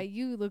 Yeah,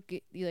 you look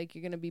like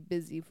you're gonna be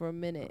busy for a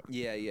minute.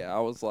 Yeah. I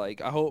was like,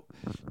 I hope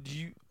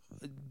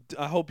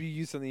you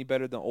use something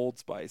better than Old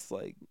Spice,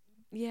 like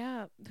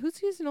Yeah.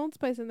 Who's using Old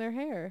Spice in their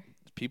hair?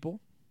 people.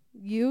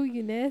 You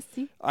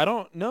nasty. I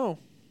don't know.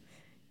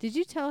 Did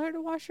you tell her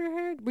to wash her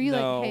hair? Were you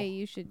No. like, hey,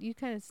 you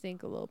kind of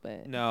stink a little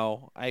bit.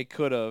 No, I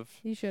could have.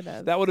 You should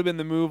have. That would have been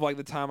the move. Like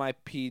the time I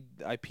peed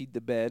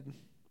the bed,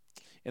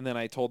 and then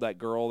I told that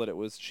girl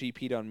that she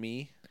peed on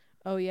me.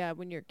 Oh yeah,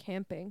 when you're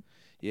camping.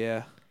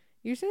 Yeah,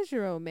 You're such a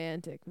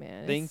romantic,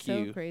 man. Thank it's so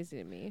you. crazy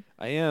to me.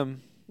 I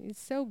am. He's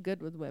so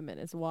good with women.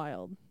 It's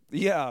wild.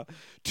 Yeah,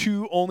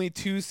 only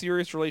two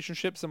serious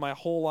relationships in my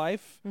whole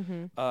life.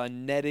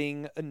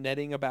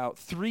 Netting about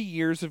 3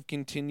 years of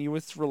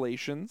continuous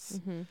relations.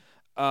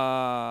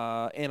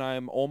 And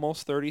I'm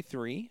almost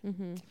 33.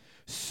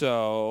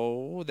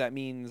 So that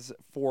means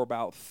for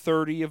about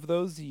 30 of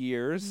those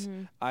years,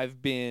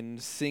 I've been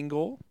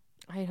single.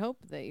 I hope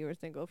that you were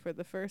single for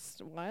the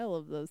first while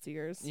of those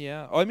years.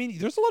 Yeah. Oh, I mean,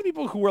 there's a lot of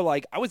people who were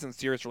like, I was in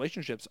serious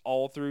relationships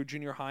all through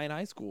junior high and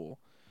high school.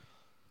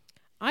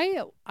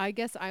 I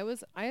guess I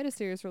had a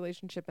serious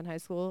relationship in high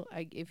school.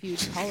 If you'd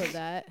call it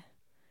that.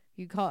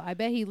 I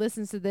bet he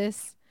listens to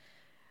this.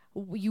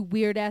 You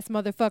weird ass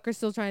motherfucker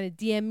still trying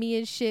to DM me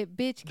and shit,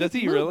 bitch. Does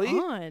he really?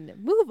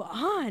 Move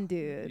on,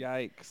 dude.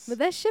 Yikes. But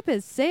that ship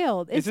has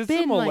sailed. It's Is this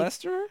been a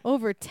molester? like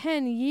over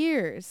 10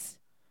 years.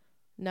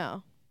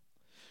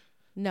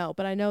 No,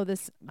 but I know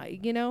this,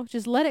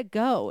 just let it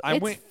go.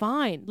 It's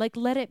fine. Like,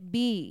 let it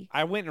be.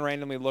 I went and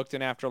randomly looked,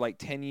 and after like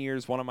 10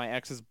 years, one of my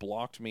exes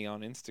blocked me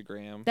on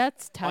Instagram.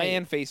 That's tight.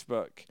 And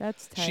Facebook.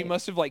 That's tight. She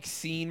must have like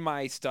seen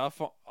my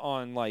stuff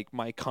on like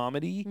my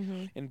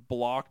comedy and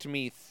blocked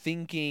me,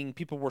 thinking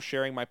people were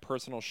sharing my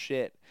personal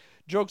shit.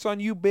 Joke's on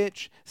you,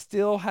 bitch.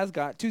 Still has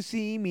got to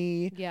see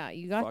me. Yeah,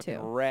 you got Fucking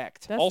to.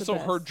 wrecked. That's also, the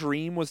her best.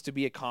 dream was to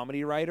be a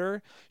comedy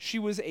writer. She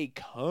was a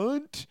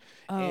cunt.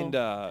 Oh, and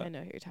I know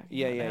who you're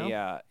talking about now.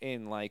 Yeah.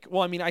 And like,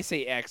 well, I mean, I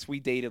say ex. We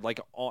dated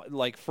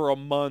like for a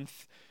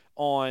month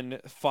on,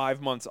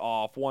 5 months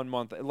off, 1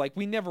 month. Like,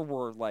 we never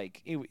were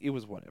like, it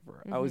was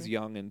whatever. I was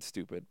young and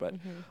stupid, but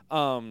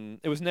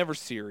it was never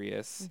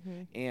serious.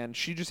 And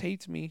she just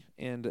hates me,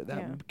 and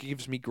that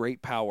gives me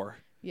great power.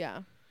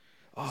 Yeah.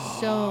 Oh,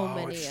 so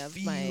many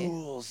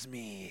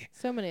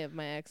of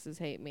my exes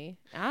hate me.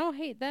 I don't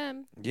hate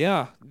them.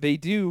 Yeah, they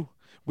do.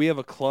 We have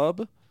a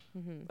club,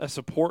 a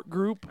support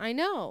group. I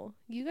know.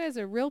 You guys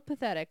are real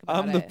pathetic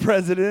about I'm the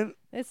president.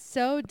 It's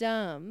so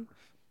dumb.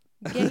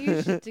 Get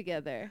your shit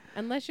together.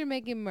 Unless you're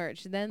making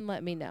merch, then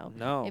let me know.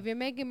 No. If you're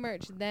making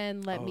merch,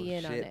 then let me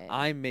in on it.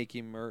 I'm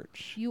making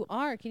merch. You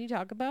are. Can you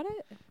talk about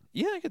it?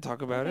 Yeah, I could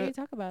talk about it.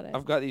 Talk about it.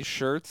 I've got these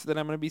shirts that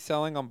I'm going to be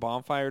selling on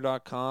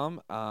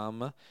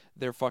bonfire.com.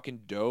 They're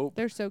fucking dope.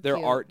 They're so Their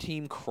cute. art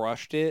team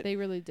crushed it. They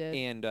really did.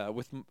 And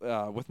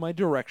with my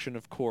direction,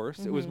 of course.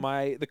 It was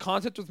the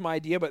concept was my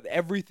idea, but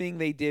everything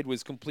they did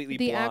was completely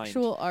blind. The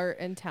actual art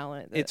and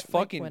talent. It's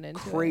fucking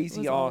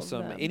crazy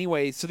awesome.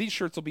 Anyway, so these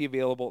shirts will be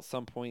available at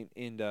some point,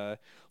 and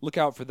look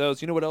out for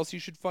those. You know what else you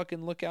should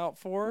fucking look out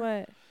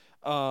for?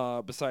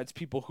 What? Besides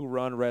people who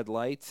run red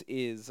lights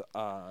is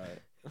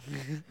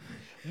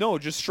no,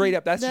 just straight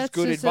up. That's just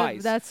good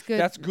advice. That's good.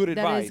 That's good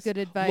advice. That is good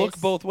advice.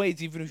 Look both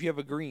ways, even if you have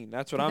a green.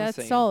 That's what I'm saying.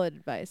 That's solid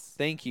advice.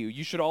 Thank you.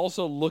 You should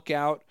also look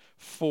out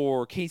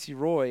for Casey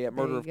Roy at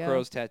Murder of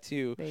Crows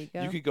Tattoo. There you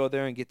go. You could go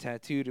there and get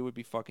tattooed. It would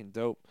be fucking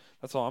dope.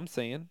 That's all I'm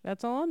saying.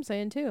 That's all I'm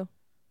saying too.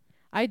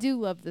 I do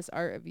love this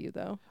art of you,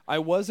 though. I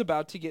was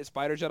about to get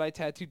Spider Jedi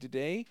tattooed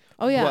today.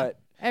 Oh yeah. But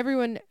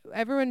Everyone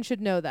should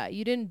know that.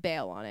 You didn't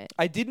bail on it.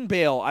 I didn't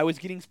bail. I was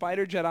getting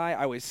Spider Jedi.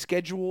 I was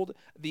scheduled.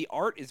 The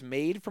art is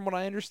made, from what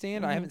I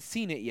understand. I haven't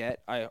seen it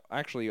yet. I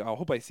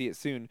hope I see it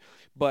soon.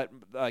 But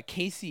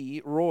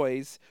Casey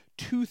Roy's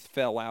tooth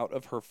fell out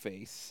of her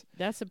face.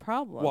 That's a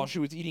problem. While she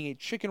was eating a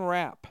chicken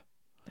wrap.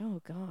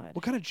 Oh, God.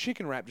 What kind of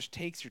chicken wrap just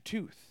takes your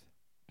tooth?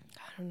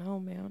 I don't know,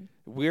 man.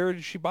 Where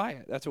did she buy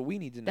it? That's what we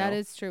need to know. That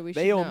is true. We should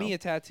know. They owe me a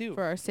tattoo.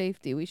 For our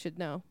safety, we should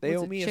know. They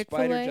owe me a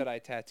Spider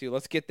Jedi tattoo.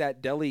 Let's get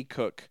that deli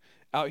cook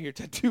out here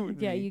tattooing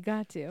me. Yeah, you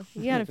got to.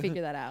 You got to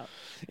figure that out.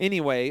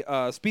 Anyway,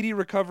 speedy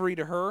recovery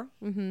to her.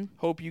 Mm-hmm.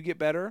 Hope you get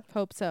better.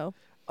 Hope so.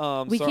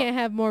 We can't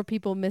have more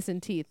people missing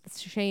teeth.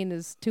 Shane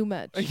is too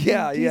much.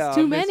 Yeah, He's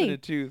too many. Missing a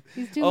tooth.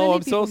 He's too many.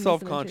 I'm so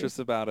self-conscious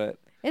about it.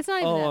 It's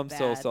not even that bad.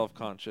 so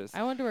self-conscious.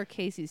 I wonder where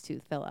Casey's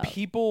tooth fell out.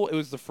 It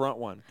was the front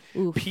one.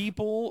 Oof.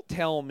 People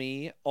tell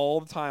me all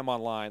the time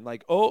online,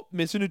 like, oh,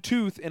 missing a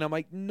tooth. And I'm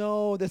like,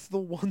 no, that's the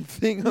one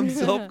thing I'm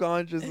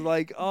self-conscious.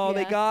 Like, oh,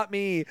 they got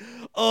me.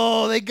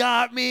 Oh, they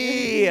got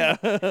me.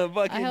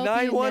 Fucking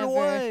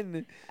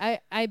 911.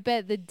 I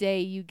bet the day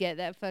you get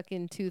that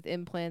fucking tooth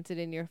implanted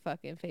in your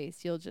fucking face,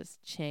 you'll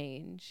just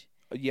change.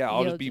 Yeah,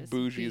 I'll just be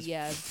bougie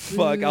as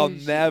fuck. Bougie. I'll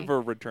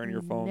never return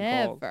your phone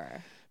calls.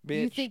 Never.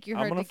 Bitch, you think you're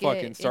hard I'm gonna to get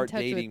fucking start in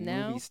touch dating with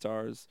now? movie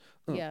stars.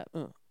 Yeah,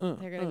 they're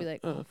gonna be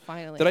like, oh,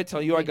 finally. Did I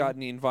tell you I got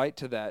an invite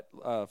to that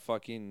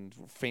fucking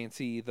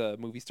the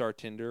movie star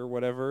Tinder or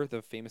whatever,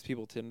 the famous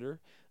people Tinder?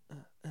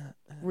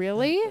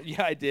 Really?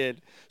 Yeah, I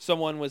did.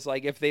 Someone was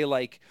like, if they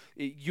like,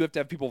 you have to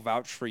have people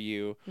vouch for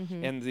you,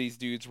 and these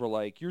dudes were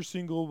like, you're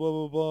single,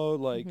 blah blah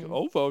blah. Like,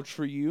 I'll vouch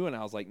for you, and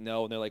I was like,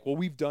 no. And they're like, well,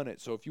 we've done it.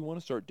 So if you want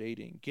to start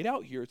dating, get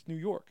out here. It's New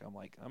York. I'm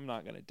like, I'm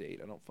not gonna date.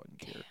 I don't fucking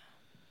care.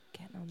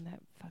 Getting on that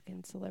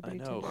fucking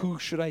celebrity. I know. Tinder. Who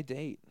should I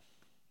date?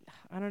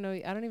 I don't know.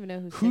 I don't even know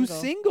who's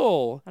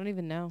single. I don't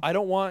even know. I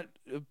don't want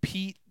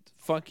Pete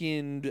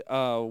fucking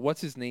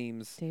what's his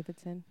name's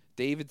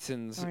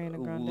Davidson's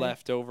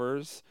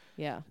leftovers.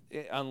 Yeah.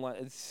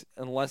 Unless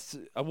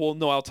well,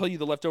 no, I'll tell you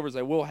the leftovers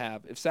I will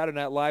have. If Saturday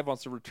Night Live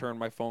wants to return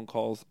my phone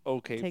calls,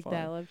 okay, Take fine.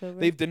 That leftover.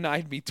 They've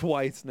denied me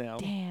twice now.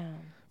 Damn.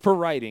 For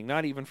writing,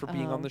 not even for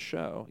being on Oh. the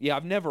show. Yeah,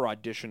 I've never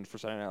auditioned for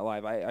Saturday Night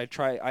Live.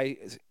 I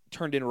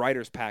turned in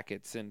writers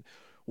packets, and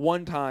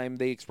one time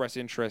they expressed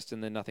interest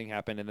and then nothing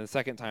happened, and then the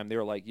second time they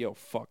were like, "Yo,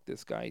 fuck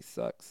this guy, he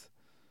sucks."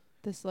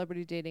 The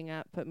celebrity dating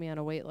app put me on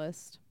a wait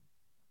list.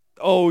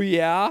 Oh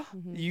yeah,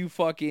 Mhm. you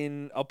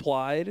fucking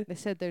applied, They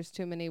said there's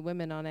too many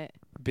women on it.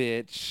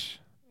 bitch.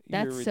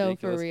 That's You're so for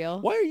ridiculous.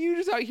 real. Why are you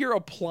just out here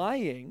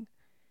applying?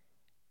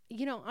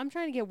 You know, I'm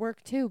trying to get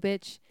work too,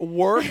 bitch.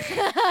 Work.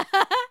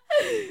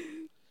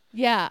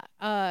 Yeah.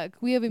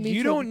 We have a mutual.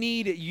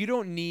 You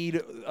don't need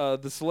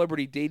the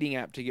celebrity dating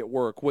app to get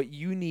work. What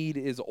you need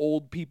is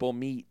old people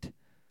meet.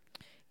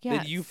 Yeah.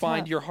 Then you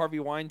find your Harvey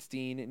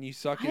Weinstein and you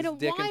suck I his don't.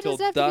 dick Why until does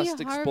it have dust to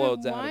be Harvey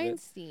explodes out of it.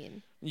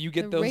 Weinstein? You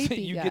get The those.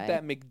 rapey You guy. get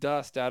that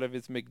McDust out of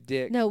his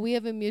McDick. No, we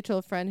have a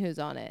mutual friend who's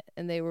on it,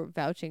 and they were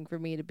vouching for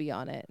me to be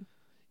on it.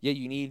 Yeah,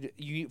 you need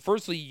you.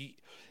 Firstly,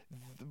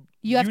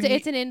 You have to. need-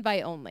 It's an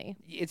invite only.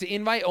 It's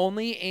invite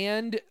only,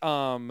 and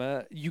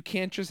you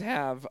can't just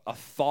have a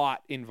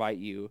thought invite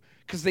you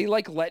because they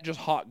like let just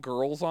hot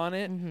girls on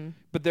it,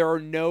 but there are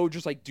no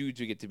just like dudes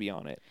who get to be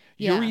on it.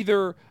 You're Yeah.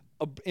 either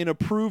an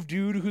approved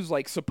dude who's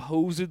like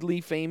supposedly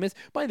famous.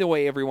 By the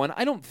way, everyone,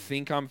 I don't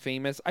think I'm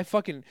famous.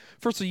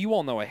 Firstly, you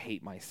all know I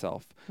hate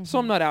myself, so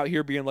I'm not out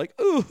here being like,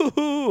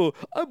 ooh,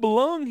 I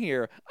belong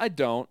here. I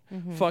don't.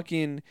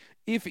 Fucking.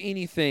 If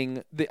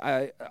anything,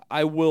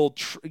 I will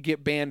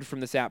get banned from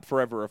this app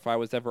forever if I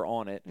was ever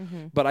on it.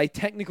 But I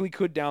technically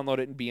could download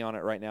it and be on it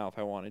right now if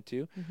I wanted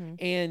to.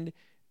 And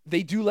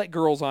they do let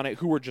girls on it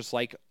who are just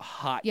like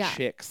hot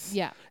chicks.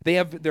 Yeah.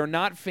 They're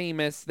not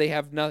famous. They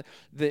have no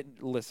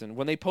listen,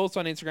 when they post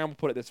on Instagram, we'll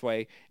put it this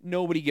way,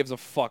 nobody gives a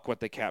fuck what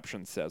the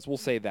caption says. We'll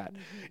say that.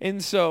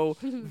 And so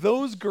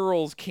those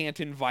girls can't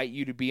invite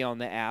you to be on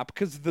the app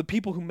because the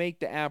people who make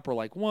the app are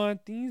like,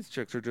 what? These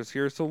chicks are just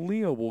here so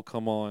Leo will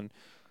come on.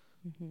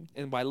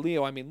 And by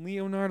Leo, I mean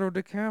Leonardo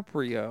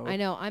DiCaprio. I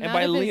know. I'm and out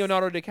by of his-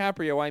 Leonardo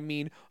DiCaprio, I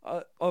mean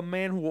a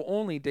man who will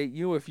only date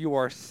you if you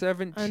are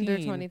 17, Under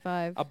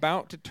 25.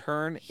 about to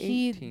turn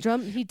 18.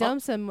 He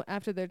dumps them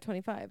after they're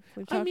 25.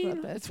 We've I talked mean,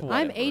 about this. it's I'm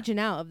whatever. aging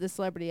out of the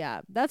celebrity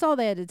app. That's all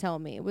they had to tell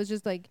me. It was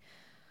just like,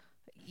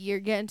 you're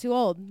getting too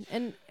old,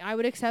 and I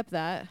would accept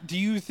that. Do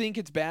you think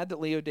it's bad that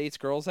Leo dates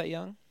girls that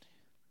young?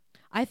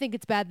 I think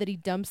it's bad that he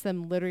dumps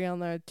them literally on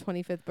their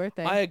 25th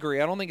birthday. I agree.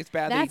 I don't think it's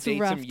bad That's that he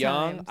dates rough them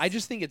young. times. I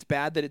just think it's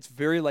bad that it's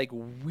very like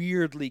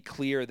weirdly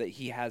clear that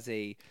he has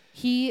a.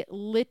 He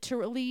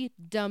literally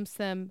dumps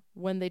them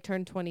when they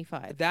turn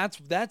 25.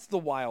 That's the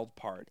wild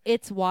part.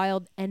 It's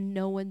wild, and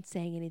no one's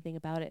saying anything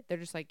about it. They're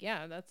just like,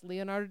 yeah, that's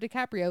Leonardo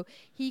DiCaprio.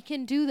 He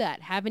can do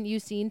that. Haven't you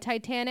seen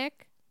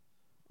Titanic?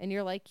 And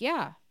you're like,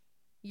 yeah,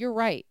 you're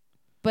right.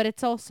 But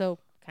it's also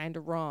kind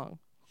of wrong.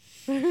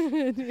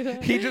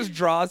 He just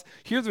draws.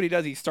 Here's what he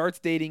does. He starts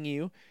dating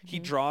you. He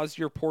draws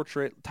your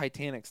portrait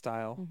Titanic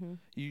style.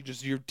 You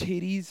just your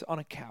titties on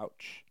a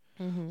couch.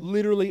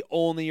 Literally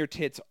only your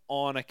tits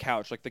on a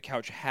couch. Like the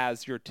couch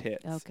has your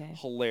tits. Okay.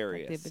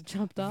 Hilarious. They've been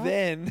jumped off.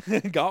 Then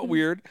got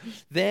weird.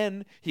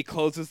 Then he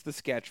closes the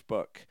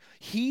sketchbook.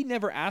 He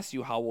never asks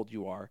you how old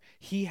you are.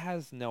 He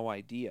has no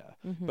idea.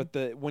 But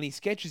when he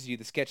sketches you,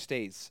 the sketch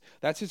stays.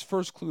 That's his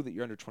first clue that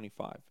you're under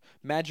 25.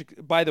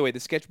 Magic. By the way, the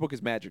sketchbook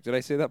is magic. Did I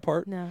say that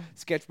part? No.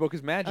 Sketchbook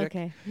is magic.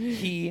 Okay.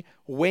 He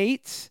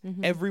waits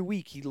every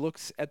week. He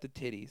looks at the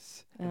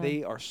titties.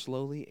 They are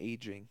slowly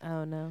aging.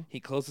 Oh, no. He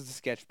closes the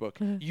sketchbook.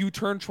 You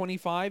turn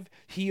 25.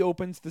 He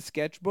opens the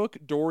sketchbook,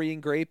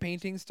 Dorian Gray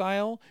painting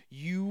style.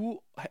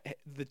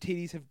 The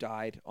titties have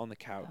died on the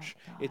couch.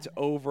 Oh, It's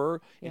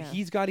over, and Yeah.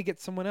 he's got to get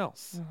someone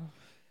else.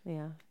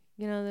 Yeah.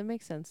 You know, that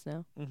makes sense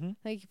now. Mm-hmm.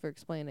 Thank you for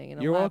explaining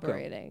and You're welcome.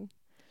 elaborating.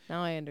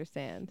 Now I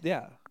understand.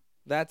 Yeah,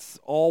 that's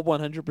all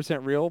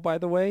 100% real. By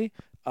the way,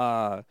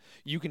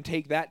 you can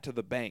take that to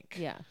the bank.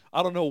 Yeah.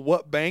 I don't know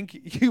what bank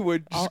you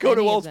would just All- go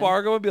to any of Wells them.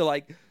 Fargo and be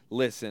like,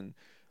 listen.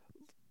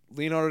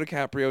 Leonardo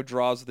DiCaprio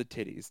draws the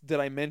titties. Did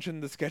I mention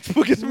the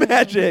sketchbook is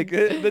magic?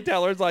 The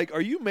teller's like,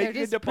 "Are you They're making a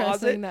just deposit?"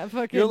 pressing that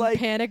fucking You're like-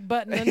 panic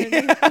button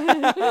underneath.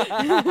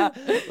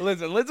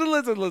 listen.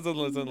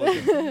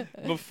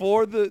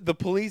 Before the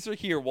police are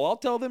here, well, I'll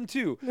tell them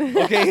too.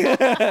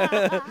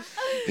 Okay.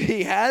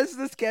 He has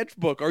the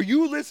sketchbook. Are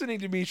you listening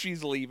to me?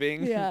 She's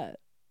leaving. Yeah.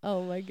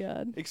 Oh my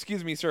God.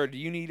 Excuse me, sir. Do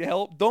you need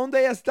help? ¿Dónde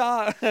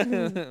está?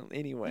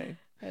 Anyway.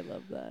 I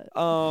love that.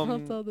 I'll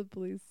Um, tell the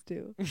police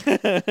too.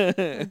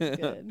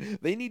 good.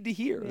 They need to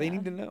hear. They Yeah.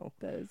 need to know.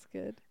 That is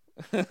good.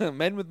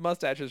 Men with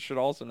mustaches should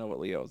also know what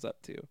Leo's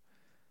up to.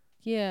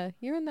 Yeah,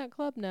 you're in that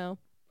club now.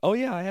 Oh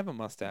yeah, I have a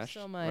mustache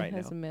So am I, right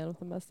as a now. man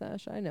with a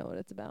mustache. I know what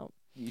it's about.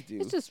 You do.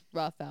 It's just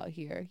rough out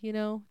here, you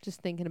know?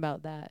 Just thinking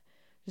about that.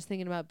 Just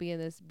thinking about being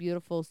this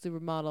beautiful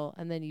supermodel,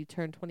 and then you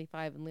turn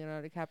 25 and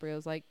Leonardo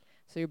DiCaprio's like,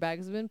 so your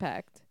bags have been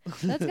packed.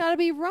 That's got to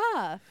be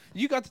rough.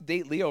 You got to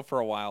date Leo for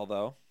a while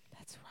though.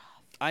 That's rough.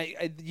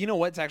 You know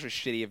what's actually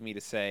shitty of me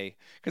to say,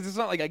 because it's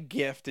not like a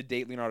gift to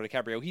date Leonardo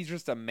DiCaprio. He's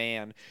just a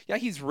man. Yeah,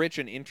 he's rich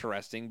and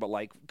interesting, but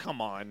like,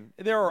 come on,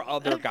 there are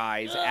other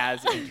guys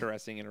as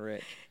interesting and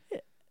rich.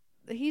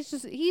 He's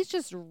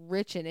just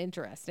rich and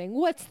interesting.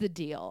 What's the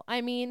deal?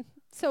 I mean,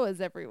 So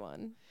is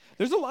everyone.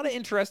 There's a lot of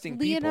interesting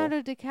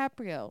Leonardo people.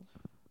 DiCaprio,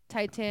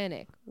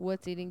 Titanic,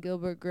 What's Eating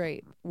Gilbert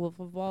Grape, Wolf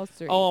of Wall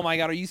Street. Oh my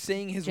God, are you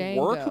saying his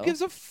work? Who Django.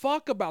 gives a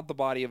fuck about the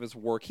body of his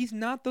work? He's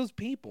not those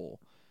people.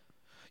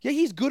 Yeah,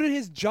 he's good at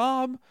his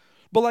job,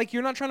 but like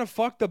you're not trying to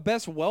fuck the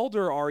best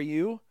welder, are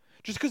you?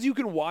 Just because you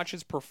can watch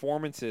his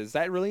performances,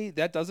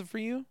 that does it for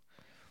you?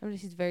 I mean,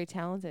 he's very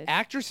talented.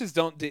 Actresses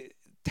don't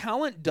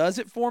talent does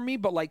it for me,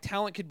 but like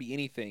talent could be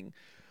anything.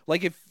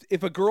 Like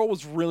if a girl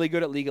was really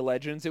good at League of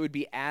Legends, it would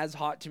be as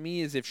hot to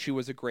me as if she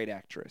was a great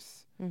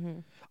actress. Mm-hmm.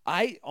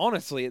 I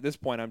honestly at this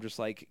point I'm just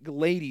like,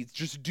 ladies,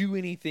 just do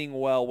anything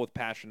well with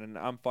passion and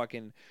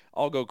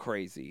I'll go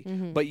crazy.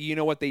 Mm-hmm. But you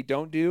know what they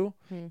don't do?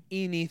 Mm-hmm.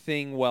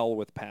 Anything well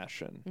with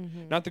passion.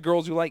 Mm-hmm. Not the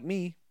girls who like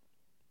me.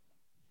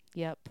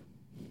 Yep.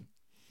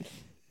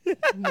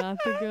 Not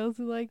the girls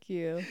who like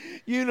you.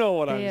 You know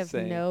what They I'm have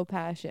saying. no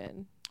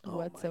passion Oh my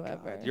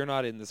whatsoever. God. You're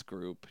not in this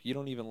group. You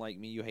don't even like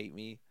me. You hate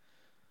me.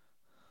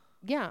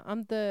 Yeah,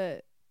 I'm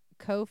the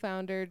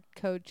co-founder,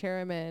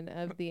 co-chairman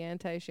of the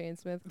anti-Shane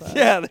Smith Club.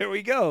 Yeah, there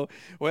we go.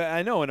 Well,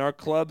 I know, and our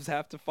clubs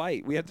have to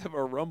fight. We have to have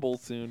a rumble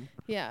soon.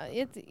 Yeah,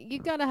 you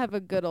gotta have a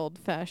good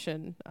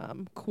old-fashioned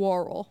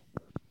quarrel.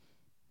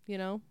 You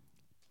know,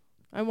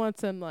 I want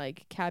some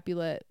like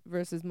Capulet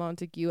versus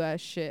Montague ass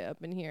shit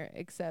up in here.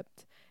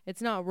 Except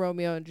it's not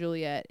Romeo and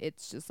Juliet.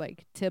 It's just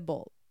like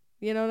Tybalt.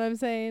 You know what I'm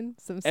saying?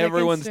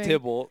 Everyone's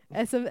Tybalt.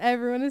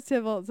 Everyone is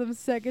Tybalt. Some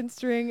second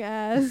string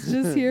ass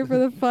just here for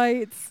the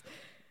fights.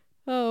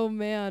 Oh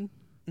man.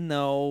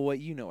 No,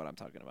 you know what I'm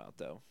talking about,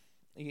 though.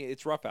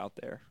 It's rough out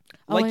there.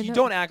 Oh, Like I you know.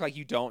 don't act like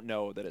you don't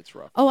know that it's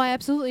rough. Oh, I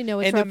absolutely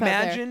know it's And rough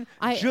imagine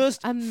out there.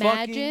 just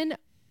imagine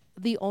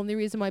the only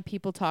reason why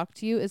people talk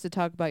to you is to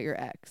talk about your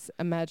ex.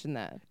 Imagine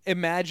that.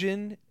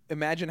 Imagine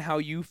how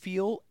you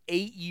feel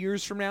 8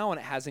 years from now and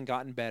it hasn't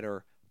gotten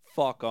better.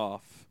 Fuck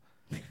off.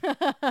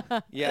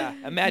 Yeah,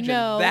 imagine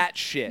No. that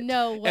shit.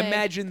 No way.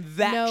 Imagine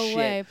that No shit.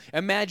 way.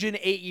 Imagine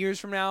 8 years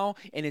from now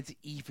and it's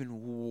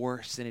even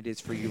worse than it is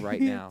for you right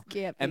now.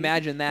 Can't be.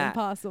 Imagine that.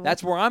 Impossible.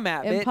 That's where I'm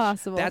at, bitch.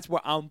 Impossible. That's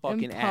where I'm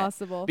fucking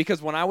Impossible. at.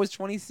 Because when I was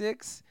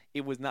 26,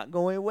 it was not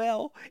going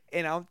well.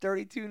 And I'm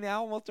 32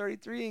 now, almost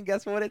 33, and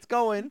guess what? It's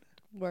going.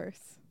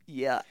 Worse.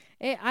 Yeah.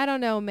 I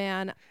don't know,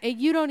 man.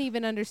 You don't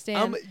even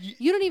understand.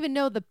 You don't even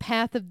know the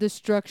path of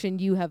destruction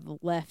you have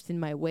left in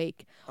my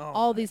wake. Oh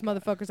All my these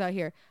God. motherfuckers out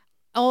here.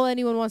 All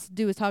anyone wants to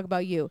do is talk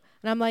about you.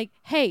 And I'm like,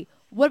 hey,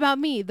 what about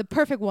me, the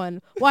perfect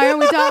one? Why aren't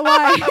we talking?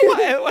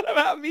 Why? What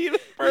about me, the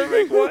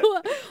perfect one?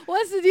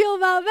 What's the deal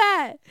about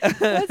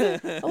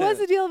that? What's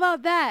the deal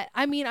about that?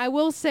 I mean, I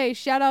will say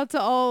shout out to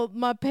all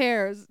my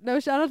pairs. No,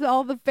 shout out to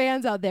all the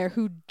fans out there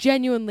who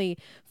genuinely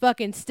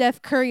fucking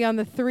Steph Curry on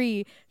the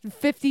 3,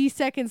 50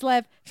 seconds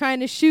left trying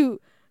to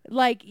shoot.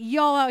 Like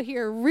y'all out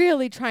here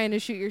really trying to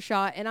shoot your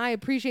shot, and I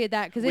appreciate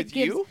that because it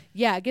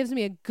gives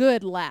me a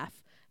good laugh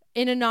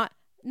in a not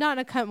in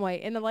a cunt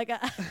way, in a like a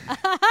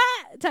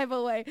type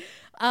of way.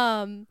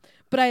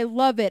 But I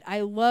love it. I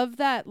love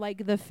that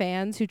like the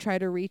fans who try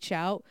to reach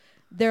out,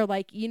 they're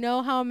like, you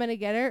know how I'm gonna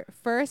get her?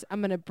 First,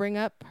 I'm gonna bring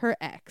up her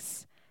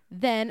ex.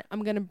 Then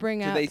I'm gonna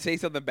bring up. Did they say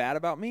something bad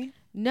about me?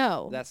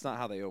 No. That's not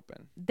how they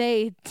open.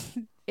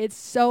 It's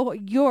so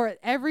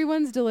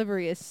everyone's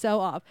delivery is so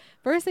off.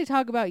 First they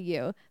talk about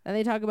you, then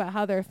they talk about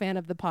how they're a fan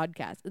of the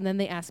podcast, and then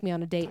they ask me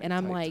on a date, and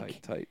I'm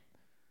like,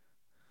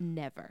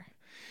 never.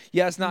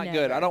 Yeah, it's not good.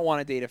 Never. I don't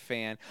want to date a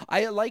fan.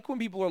 I like when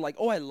people are like,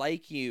 "Oh, I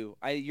like you.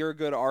 You're a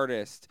good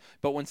artist."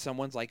 But when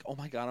someone's like, "Oh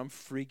my God, I'm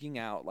freaking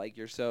out," like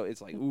you're so,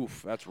 it's like,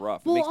 oof, that's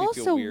rough. Well, it makes me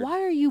also, feel weird.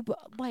 why are you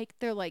like?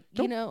 They're like, you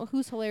Don't- know,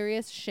 who's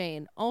hilarious?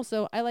 Shane.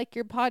 Also, I like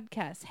your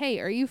podcast. Hey,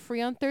 are you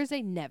free on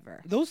Thursday?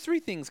 Never. Those three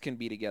things can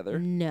be together.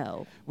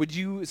 No. Would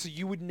you? So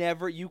you would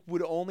never? You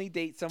would only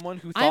date someone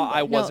who thought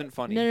I wasn't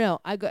funny. No.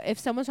 I go if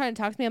someone's trying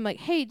to talk to me, I'm like,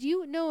 hey, do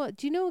you know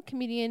a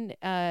comedian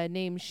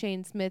named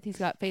Shane Smith? He's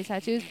got face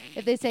tattoos.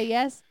 If they say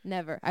yes,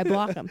 never. I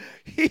block them.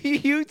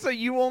 So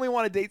you only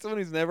want to date someone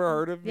who's never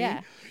heard of me?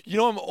 Yeah. You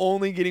know I'm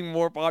only getting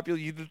more popular.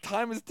 The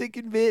time is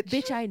ticking, bitch.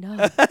 Bitch, I know.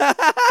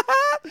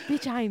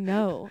 Bitch, I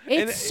know.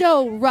 It's And-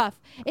 so rough.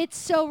 It's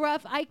so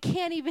rough. I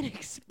can't even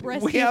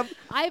express We it. have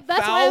That's why I'm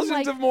thousands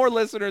like, of more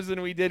listeners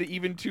than we did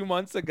even 2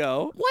 months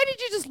ago. why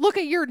did you just look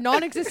at your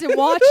non-existent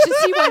watch to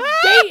see what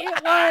date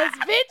it was,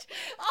 bitch?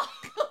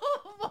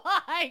 Oh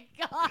my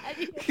god.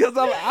 Because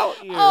I'm out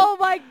here. Oh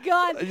my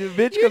god. Bitch, You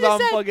because just I'm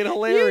said- fucking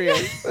hilarious.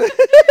 Not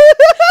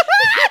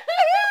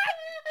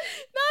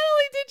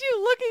only did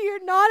you look at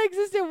your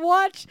non-existent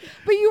watch,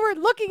 but you were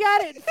looking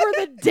at it for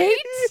the date.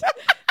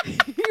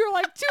 You were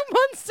like 2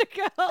 months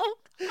ago. Oh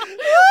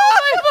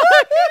my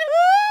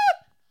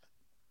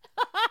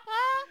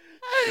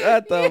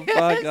Shut the Yes,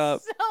 fuck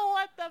up. So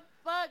what the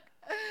fuck?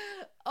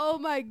 Oh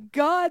my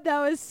god, that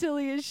was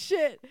silly as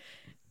shit.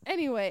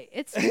 Anyway,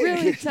 it's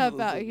really tough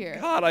out here.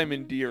 God, I'm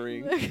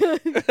endearing. 2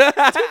 months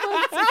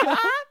ago.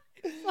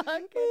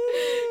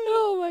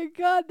 Oh my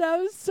God, that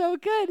was so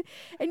good.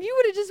 And you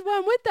would have just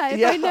went with that.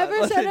 If I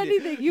never said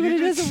anything, you would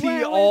have just went with it.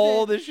 You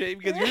all the shit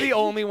because you're the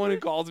only one who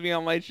calls me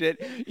on my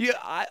shit.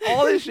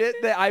 All the shit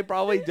that I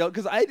probably don't,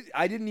 because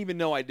I didn't even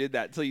know I did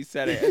that until you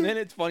said it. And then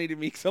it's funny to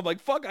me because I'm like,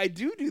 fuck, I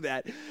do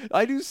that.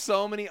 I do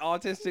so many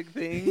autistic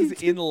things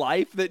in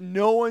life that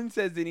no one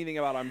says anything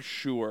about, I'm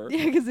sure.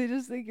 Yeah, because they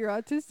just think you're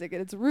autistic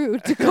and it's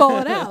rude to call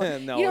it out.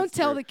 No, you don't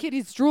tell true. the kid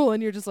he's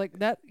drooling. You're just like,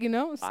 that,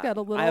 it's got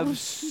a little. I have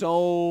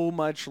so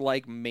much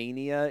like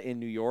mania in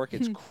New York.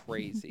 It's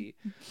crazy.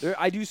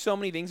 I do so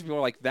many things. People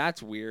are like,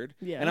 that's weird.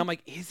 Yeah. And I'm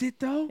like, is it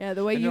though? Yeah,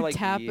 the way and you like,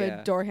 tap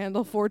yeah. a door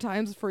handle 4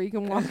 times before you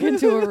can walk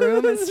into a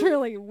room is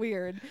really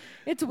weird.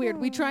 It's weird.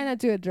 We try not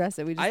to address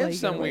it. We just I let have you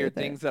some get away weird with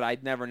it. things that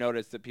I'd never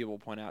noticed that people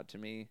point out to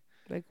me.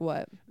 Like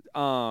what?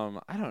 I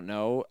don't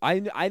know. I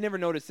never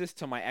noticed this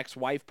till my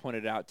ex-wife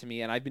pointed it out to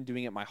me, and I've been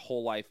doing it my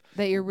whole life.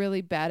 That you're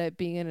really bad at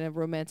being in a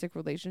romantic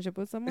relationship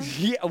with someone?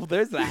 Yeah, well,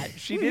 there's that.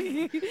 She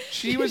did.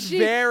 She was She-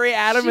 very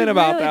adamant she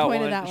about really that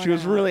pointed one. that She one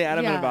was out. really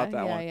adamant Yeah, about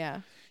that yeah, one.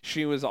 Yeah.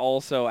 She was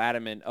also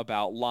adamant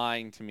about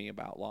lying to me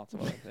about lots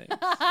of other things.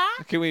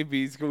 Can we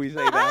say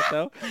that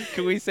though?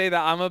 Can we say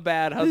that I'm a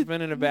bad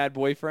husband and a bad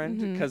boyfriend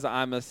because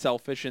I'm a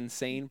selfish,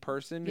 insane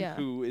person Yeah.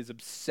 who is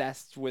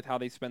obsessed with how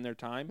they spend their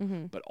time,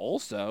 Mm-hmm. but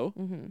also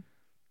Mm-hmm.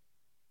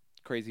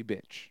 crazy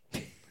bitch.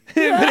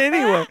 But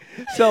anyway,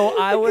 so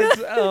I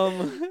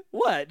was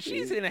what?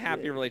 She's in a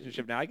happy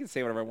relationship now. I can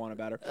say whatever I want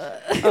about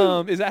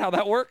her. Is that how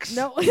that works?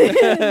 No.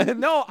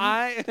 No,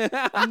 I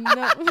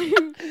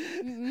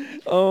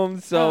No.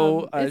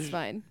 So it's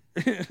fine.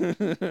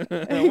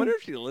 I wonder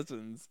if she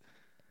listens.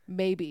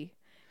 Maybe.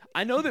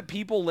 I know that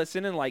people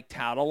listen and like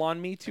tattle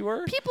on me to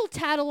her. People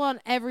tattle on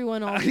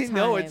everyone all the I time.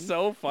 know, it's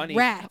so funny.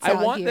 Rats I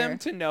out want here. them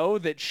to know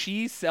that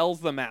she sells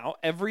them out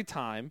every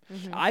time.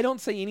 I don't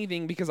say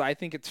anything because I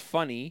think it's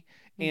funny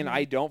and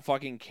I don't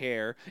fucking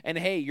care. And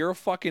hey, you're a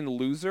fucking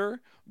loser,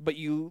 but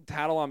you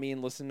tattle on me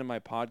and listen to my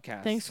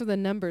podcast. Thanks for the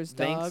numbers,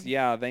 dog. Thanks,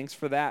 yeah, thanks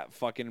for that,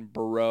 fucking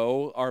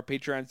bro. Our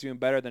Patreon's doing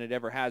better than it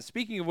ever has.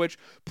 Speaking of which,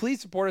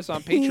 please support us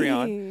on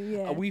Patreon.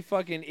 Yeah. We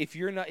fucking, if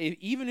you're not,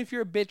 even if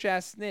you're a bitch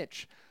ass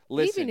snitch,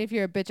 listen. Even if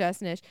you're a bitch ass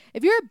snitch.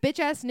 If you're a bitch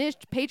ass snitch,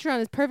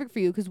 Patreon is perfect for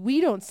you because we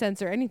don't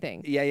censor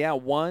anything. Yeah,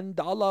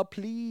 $1,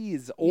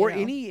 please, or You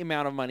know. any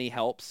amount of money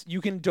helps.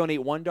 You can donate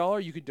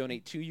 $1. You could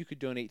donate $2. You could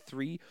donate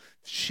 $3.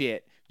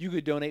 Shit. You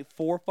could donate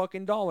 $4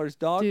 fucking dollars,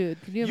 dog. Dude,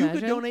 can you You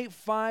imagine? could donate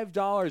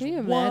 $5. Can you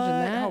imagine What?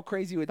 that? How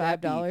crazy would that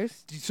be?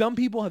 $5? Some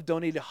people have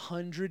donated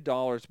 $100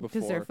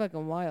 Because they're before.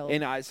 fucking wild.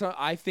 And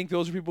I think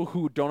those are people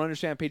who don't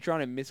understand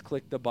Patreon and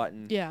misclick the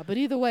button. Yeah, but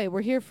either way,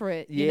 we're here for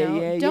it. Yeah, you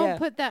know? yeah, Don't yeah.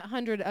 put that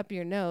 100 up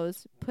your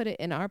nose. Put it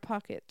in our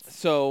pockets.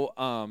 So,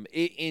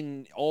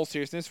 in all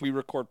seriousness, we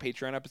record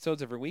Patreon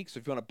episodes every week.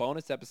 So if you want a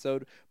bonus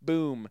episode,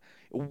 boom.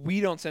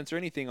 We don't censor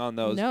anything on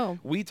those. No.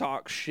 We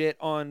talk shit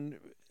on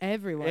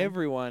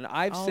Everyone.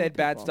 I've All said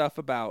bad people. stuff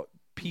about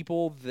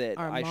people that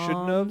Our I moms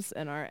shouldn't have.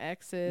 and our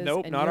exes.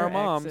 Nope, and not your our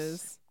moms.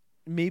 exes.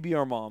 Maybe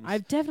our moms.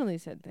 I've definitely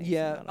said things.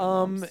 yeah. About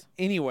our moms.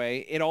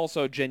 Anyway, it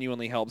also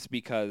genuinely helps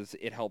because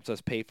it helps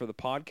us pay for the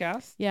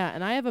podcast. Yeah,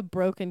 and I have a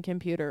broken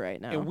computer right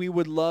now. And we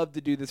would love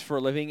to do this for a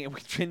living, and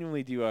we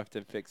genuinely do have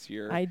to fix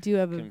your. I do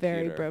have a very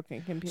computer.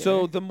 broken computer.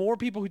 So the more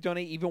people who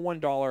donate even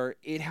 $1,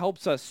 it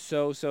helps us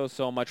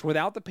so much.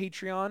 Without the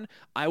Patreon,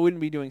 I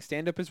wouldn't be doing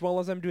stand up as well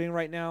as I'm doing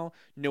right now.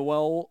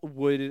 Noelle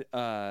would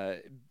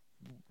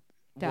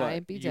die,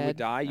 what? be You dead. would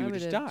die. You I would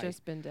just would've die.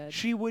 just been dead.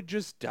 She would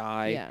just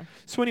die. Yeah.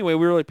 So anyway,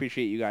 we really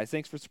appreciate you guys.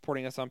 Thanks for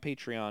supporting us on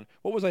Patreon.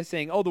 What was I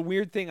saying? Oh, the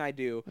weird thing I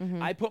do.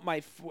 Mm-hmm. I put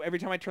my every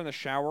time I turn the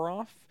shower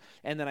off,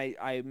 and then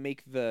I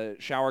make the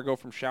shower go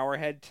from shower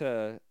head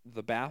to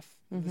the bath,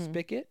 the Mhm.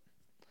 spigot.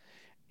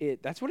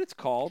 That's what it's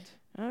called.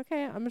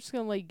 Okay, I'm just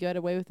gonna let you get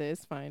away with it.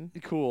 It's fine.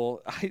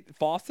 Cool.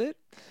 Faucet.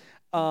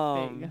 Big.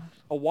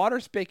 A water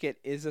spigot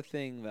is a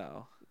thing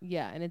though.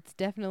 Yeah, and it's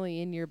definitely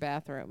in your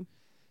bathroom.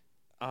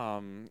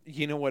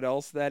 You know what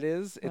else that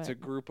is? It's a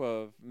What? group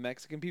of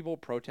Mexican people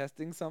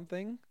protesting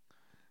something.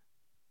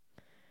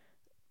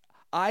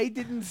 I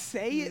didn't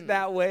say it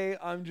that way.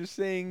 I'm just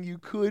saying you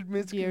could You're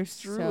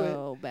misconstrue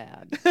so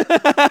bad. it.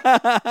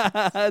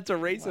 It's a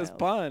racist Wild.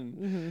 pun.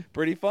 Mm-hmm.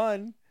 Pretty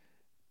fun.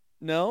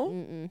 No?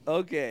 Mm-mm.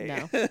 Okay.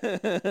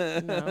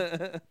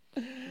 No.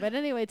 But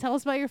anyway, tell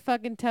us about your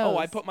fucking toes. Oh,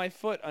 I put my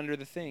foot under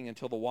the thing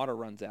until the water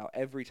runs out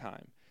every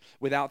time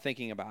without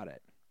thinking about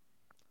it.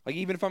 Like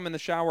even if I'm in the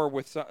shower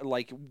with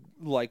like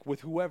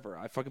with whoever,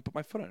 I fucking put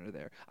my foot under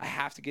there. I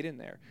have to get in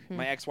there.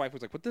 My ex-wife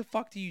was like, "What the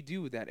fuck do you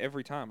do with that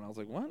every time?" And I was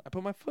like, "What?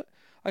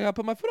 I gotta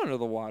put my foot under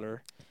the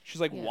water."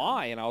 She's like, Yeah.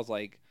 "Why?" And I was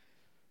like,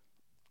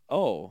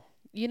 "Oh,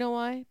 You know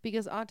why?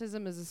 Because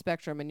autism is a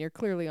spectrum, and you're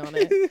clearly on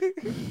it.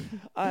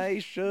 I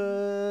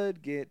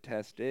should get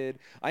tested.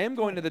 I am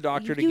going to the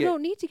doctor to You get.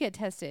 don't need to get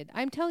tested.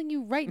 I'm telling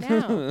you right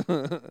now.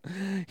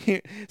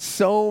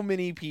 So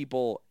many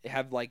people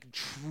have like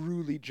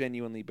truly,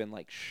 genuinely been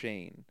like,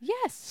 Shane,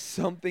 Yes.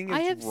 something is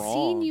I have wrong.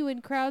 seen you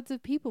in crowds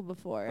of people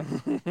before.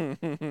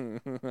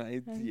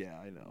 Yeah,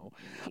 I know.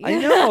 I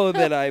know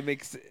that I'm.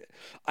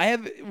 I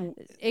have.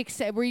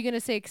 Were you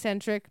gonna say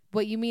eccentric?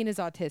 What you mean is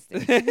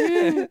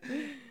autistic.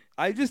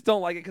 I just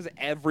don't like it because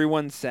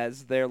everyone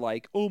says they're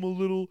like, oh, I'm a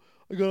little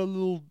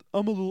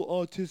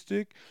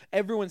autistic.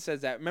 Everyone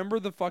says that. Remember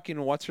the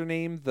fucking what's her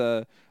name?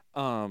 The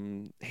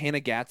Hannah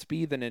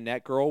Gatsby, the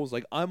Nanette girl, was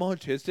like, I'm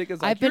autistic.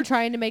 It's like, I've been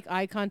trying to make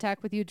eye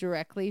contact with you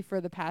directly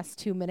for the past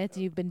 2 minutes,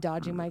 and you've been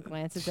dodging my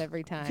glances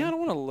every time. Yeah, I don't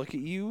want to look at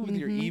you with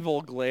your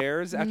evil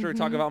glares after I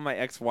talk about my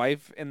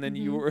ex-wife, and then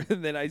you were,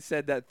 and then I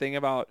said that thing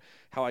about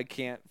how I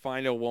can't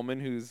find a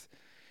woman who's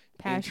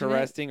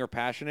interesting or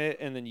passionate,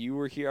 and then you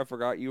were here. I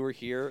forgot you were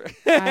here.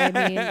 I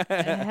mean,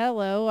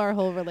 hello, our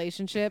whole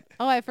relationship.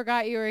 Oh, I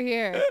forgot you were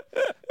here.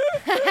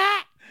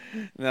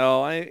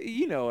 No,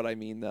 you know what I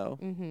mean, though.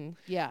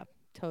 Yeah,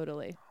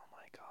 totally. Oh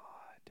my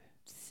god.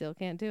 Still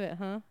can't do it,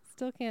 huh?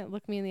 Still can't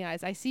look me in the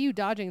eyes. I see you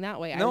dodging that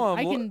way. No,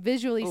 I can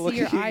visually see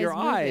your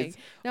eyes moving.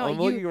 No, I'm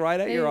looking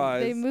right at your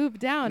eyes. They move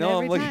down no,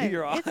 every I'm looking time. at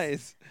your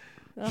eyes.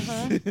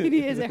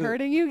 Is it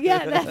hurting you?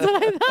 Yeah, that's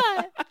what I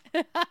thought.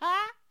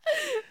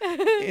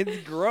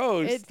 It's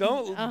gross.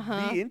 Don't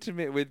be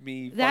intimate with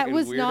me. That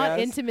was not ass.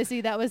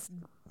 Intimacy. That was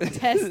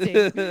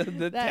testing.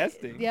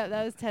 Testing. Yeah,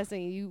 that was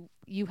testing.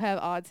 You have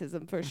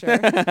autism for sure.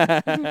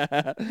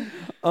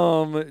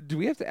 Do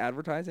we have to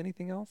advertise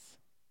anything else?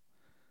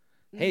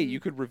 Hey, you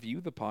could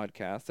review the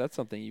podcast. That's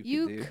something you could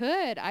do. You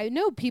could. I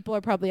know people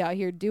are probably out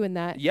here doing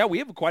that. Yeah, we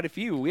have quite a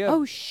few. We have.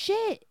 Oh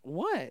shit!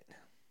 What?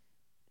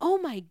 Oh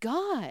my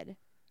god!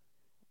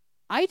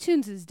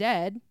 iTunes is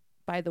dead.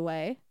 By the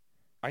way.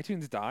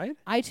 iTunes died?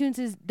 iTunes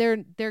is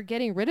they're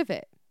getting rid of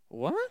it.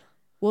 What?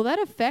 Will that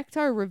affect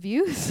our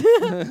reviews?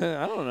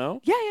 I don't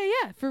know.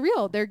 Yeah. For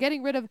real. They're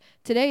getting rid of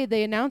today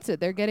they announced it.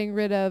 They're getting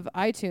rid of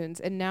iTunes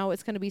and now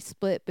it's going to be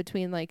split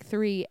between like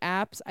 3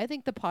 apps. I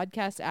think the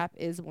podcast app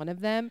is one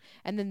of them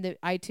and then the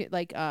iTunes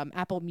like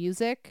Apple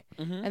Music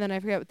and then I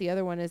forget what the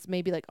other one is,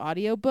 maybe like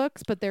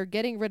audiobooks, but they're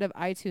getting rid of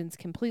iTunes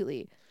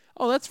completely.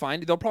 Oh, that's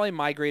fine. They'll probably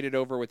migrate it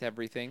over with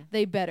everything.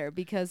 They better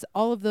because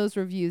all of those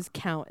reviews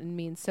count and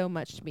mean so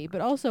much to me. But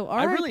also,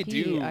 I really RIP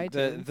do.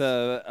 iTunes.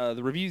 The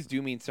reviews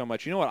do mean so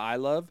much. You know what I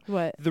love?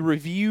 What? The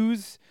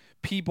reviews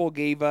people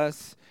gave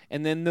us,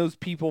 and then those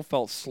people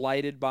felt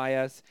slighted by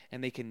us,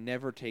 and they can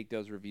never take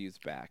those reviews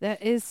back.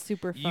 That is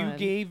super fun.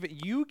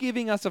 You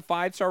giving us a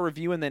 5-star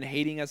review and then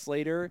hating us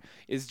later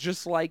is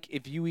just like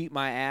if you eat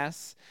my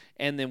ass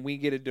and then we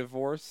get a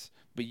divorce.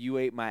 But you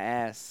ate my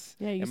ass.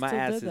 Yeah, you and my still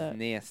ass did that. is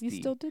nasty. You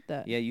still did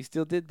that. Yeah, you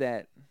still did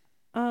that.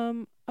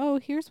 Oh,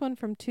 here's one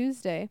from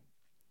Tuesday.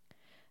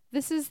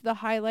 This is the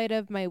highlight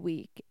of my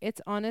week.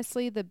 It's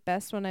honestly the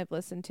best one I've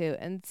listened to,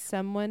 and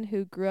someone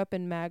who grew up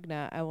in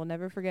Magna, I will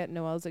never forget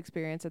Noelle's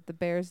experience at the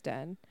Bears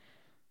Den.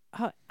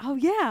 Oh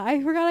yeah,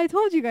 I forgot I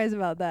told you guys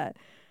about that.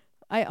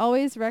 I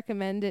always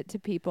recommend it to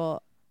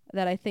people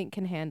that I think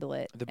can handle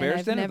it. The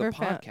Bears Den or the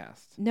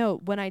podcast?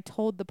 No, when I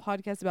told the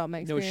podcast about my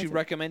experience. No, is she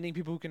recommending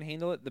people who can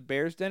handle it? The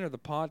Bears Den or the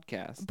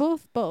podcast?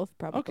 Both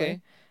probably.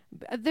 Okay.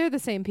 They're the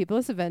same people.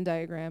 It's a Venn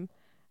diagram.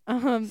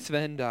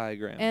 Venn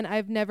diagram. And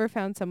I've never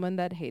found someone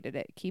that hated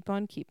it. Keep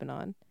on keeping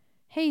on.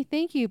 Hey,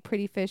 thank you,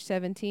 Pretty Fish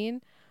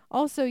 17.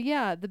 Also,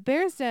 yeah, the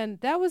Bears Den,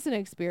 that was an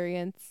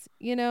experience.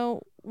 You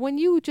know, when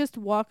you just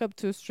walk up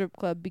to a strip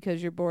club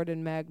because you're bored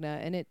in Magna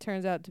and it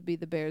turns out to be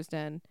the Bears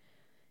Den,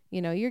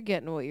 you know, you're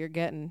getting what you're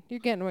getting. You're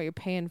getting what you're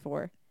paying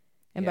for.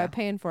 And by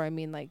paying for, I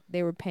mean, like,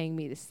 they were paying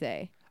me to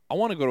stay. I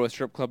want to go to a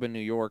strip club in New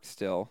York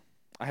still.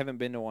 I haven't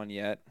been to one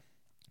yet.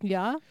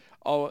 Yeah?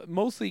 Oh,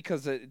 mostly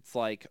because it's,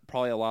 like,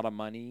 probably a lot of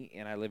money,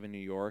 and I live in New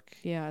York.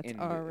 Yeah, it's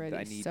already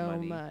I need so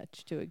money.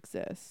 much to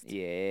exist.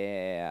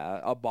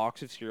 Yeah. A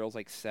box of cereal is,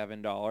 like,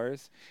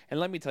 $7. And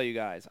let me tell you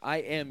guys, I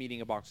am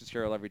eating a box of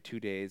cereal every 2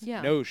 days.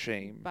 Yeah. No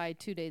shame. By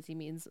 2 days, he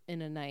means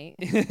in a night.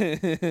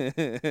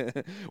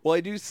 Well,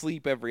 I do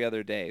sleep every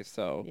other day,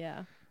 so.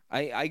 Yeah.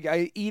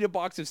 I eat a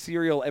box of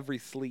cereal every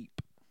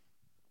sleep.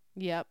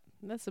 Yep.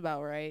 That's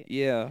about right.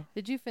 Yeah.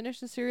 Did you finish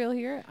the cereal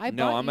here? I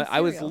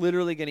was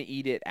literally going to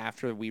eat it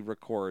after we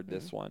record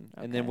this one.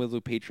 Okay. And then we'll do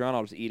Patreon.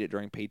 I'll just eat it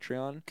during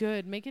Patreon.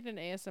 Good. Make it an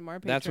ASMR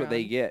Patreon. That's what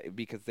they get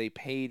because they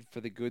paid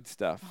for the good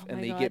stuff. Oh and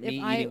my they God. get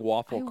me eating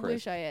waffle crisp. I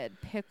wish I had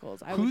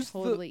pickles. I would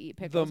totally eat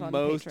pickles on the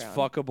most Patreon.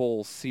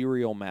 fuckable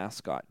cereal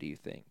mascot, do you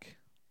think?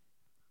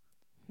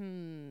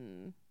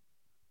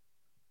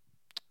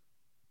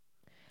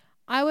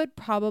 I would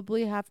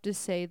probably have to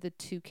say the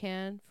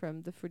toucan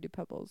from the Fruity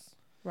Pebbles,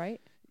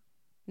 right?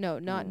 No,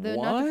 not the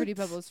Fruity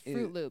Pebbles.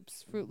 Fruit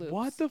Loops.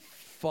 What the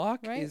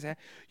fuck is that?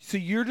 So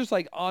you're just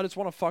like, oh, I just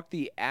want to fuck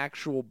the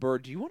actual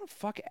bird. Do you want to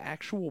fuck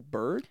actual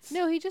birds?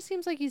 No, he just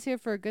seems like he's here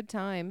for a good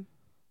time.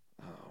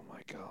 Oh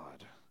my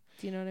God.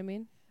 Do you know what I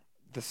mean?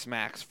 The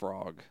Smacks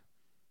frog.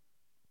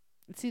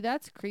 See,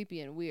 that's creepy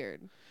and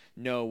weird.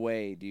 No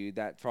way, dude.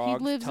 That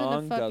frog's lives in a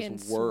tongue fucking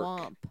does work.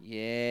 swamp.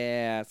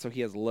 Yeah, so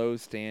he has low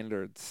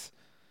standards.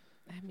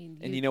 I mean,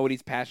 And you know what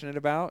he's passionate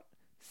about?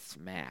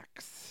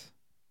 Smacks.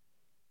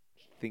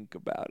 Think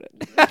about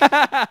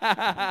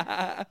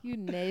it. you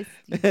nasty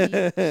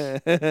beach.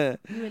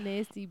 You a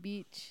nasty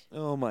beach.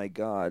 Oh my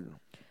god.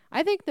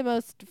 I think the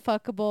most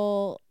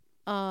fuckable,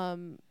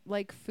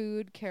 like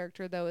food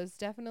character though is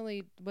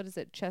definitely what is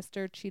it,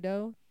 Chester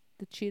Cheeto,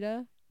 the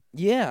cheetah.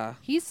 Yeah.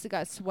 He's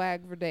got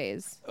swag for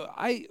days.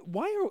 Why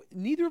are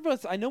neither of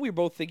us? I know we were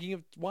both thinking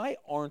of. Why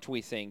aren't we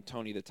saying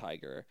Tony the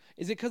Tiger?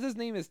 Is it because his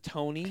name is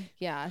Tony?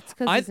 Yeah, it's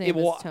because his name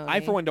is Tony. I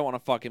for one don't want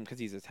to fuck him because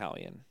he's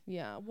Italian.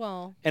 Yeah,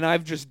 well. And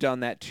I've just done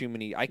that too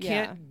many. I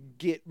can't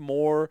get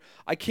more.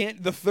 I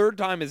can't. The third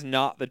time is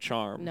not the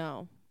charm.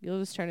 No, you'll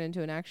just turn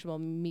into an actual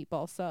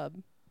meatball sub.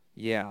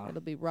 Yeah. It'll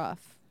be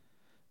rough.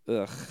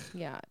 Ugh.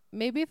 Yeah,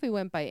 maybe if we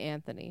went by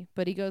Anthony,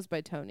 but he goes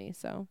by Tony,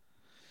 so.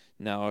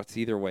 No, it's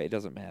either way. It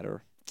doesn't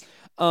matter.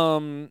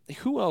 Who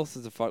else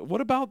is a fuck?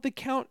 What about the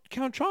Count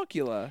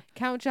Chocula?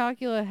 Count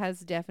Chocula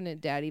has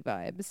definite daddy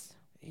vibes.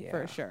 Yeah.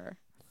 For sure.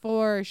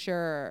 For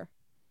sure.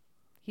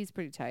 He's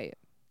pretty tight.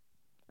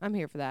 I'm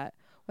here for that.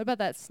 What about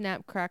that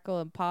Snap, Crackle,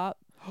 and Pop?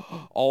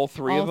 All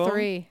three of them? All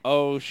three.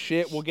 Oh,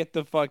 shit. We'll get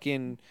the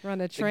fucking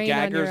Run a train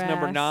on your Gaggers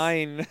number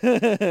ass.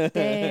 9.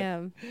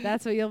 Damn.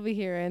 That's what you'll be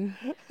hearing.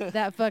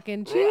 That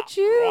fucking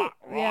choo-choo.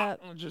 Yeah.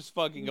 Just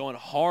fucking going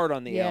hard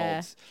on the Yeah.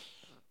 elves.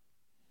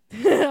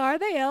 Are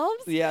they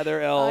elves? Yeah,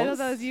 they're Oh, elves. I thought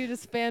that was you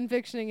just fan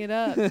fictioning it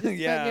up. Just putting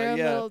Yeah, your own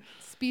yeah. little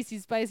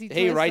species spicy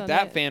Hey, twist write on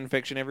that it. fan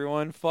fiction,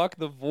 everyone. Fuck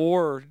the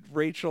vor.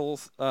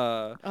 Rachel's.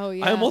 Oh,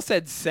 yeah. I almost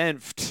said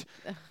Senft.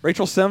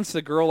 Rachel Senft's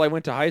the girl I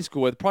went to high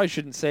school with. Probably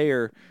shouldn't say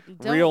her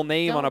real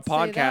name on a don't say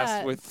podcast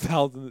that. with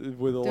thousands,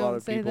 with a lot Don't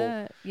of say people.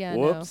 that. Yeah,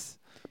 Whoops. no.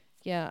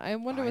 Yeah, I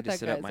wonder I what that just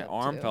sit guy's up. My up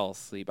arm to. fell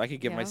asleep. I could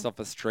give Yeah. myself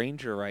a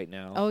stranger right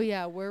now. Oh,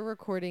 yeah, we're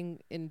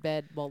recording in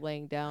bed while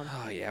laying down.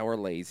 Oh, yeah, we're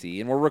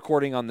lazy. And we're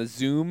recording on the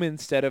Zoom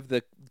instead of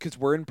because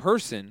we're in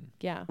person.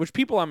 Yeah. Which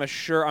people I'm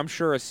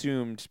sure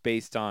assumed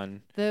based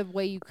on. The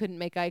way you couldn't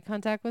make eye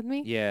contact with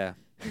me? Yeah.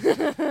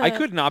 I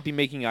could not be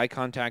making eye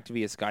contact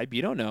via Skype.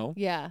 You don't know.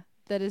 Yeah,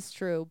 that is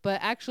true. But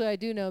actually, I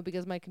do know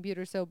because my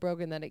computer's so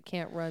broken that it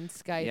can't run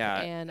Skype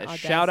Yeah. and A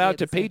Audacity shout out at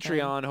to the same time.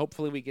 Patreon.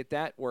 Hopefully we get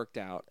that worked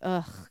out.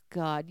 Ugh,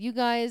 God. You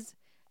guys,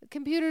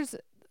 computers,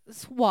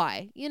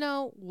 why? You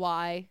know,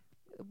 why?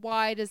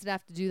 Why does it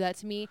have to do that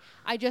to me?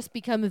 I just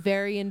become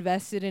very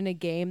invested in a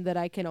game that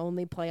I can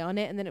only play on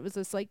it. And then it was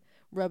just like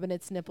rubbing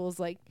its nipples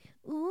like,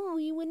 ooh,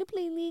 you want to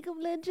play League of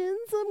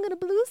Legends? I'm going to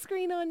blue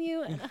screen on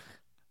you.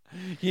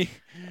 Yeah.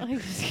 I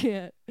just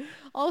can't.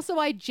 Also,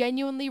 I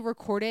genuinely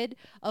recorded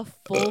a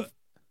full...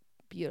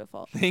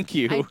 Beautiful. Thank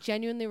you. I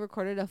genuinely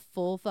recorded a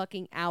full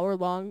fucking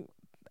hour-long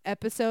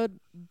episode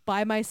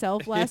by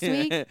myself last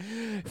week.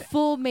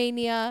 Full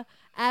mania.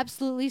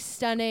 Absolutely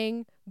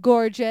stunning.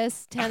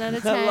 Gorgeous. 10 out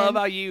of 10. I love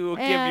how you give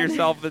And-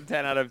 yourself the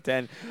 10 out of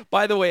 10.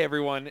 By the way,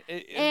 everyone.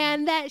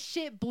 And that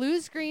shit blue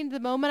screened the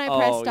moment I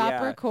pressed Oh, stop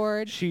yeah.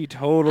 record. She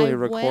totally I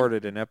went-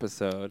 recorded an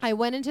episode. I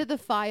went into the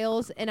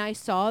files and I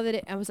saw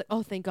that I was like,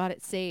 oh, thank God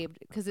it saved.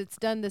 Because it's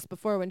done this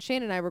before when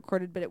Shane and I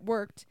recorded, but it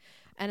worked.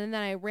 And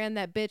then I ran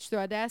that bitch through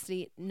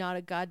Audacity, not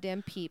a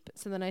goddamn peep.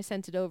 So then I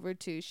sent it over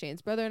to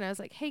Shane's brother and I was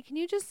like, hey, can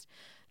you just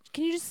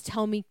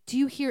tell me, do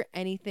you hear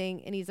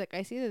anything? And he's like,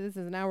 I see that this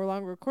is an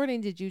hour-long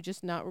recording. Did you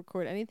just not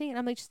record anything? And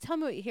I'm like, just tell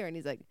me what you hear. And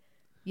he's like,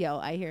 yo,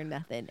 I hear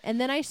nothing. And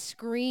then I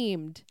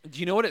screamed. Do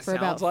you know what it for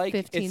about sounds like?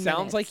 15 It sounds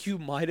minutes. like you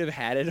might have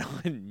had it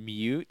on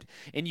mute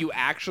and you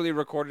actually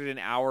recorded an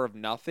hour of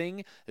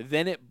nothing.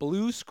 Then it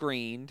blue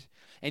screened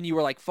and you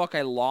were like, fuck,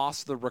 I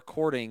lost the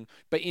recording.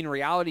 But in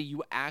reality,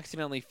 you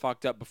accidentally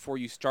fucked up before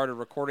you started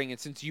recording. And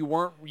since you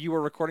were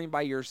recording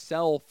by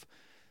yourself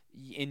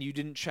and you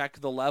didn't check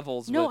the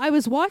levels. No, I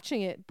was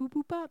watching it. Boop,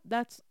 boop, bop.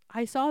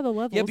 I saw the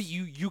levels. Yeah, but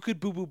you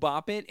could boo boo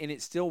bop it and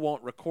it still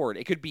won't record.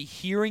 It could be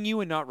hearing you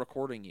and not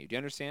recording you. Do you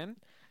understand?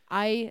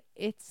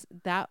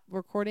 That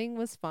recording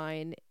was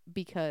fine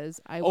because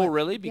I Oh, went,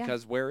 really? yeah.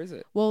 Because where is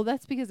it? Well,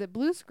 that's because it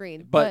blue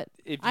screened. But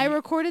But if I you-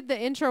 recorded the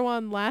intro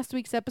on last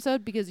week's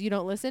episode because you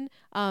don't listen.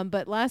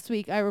 But last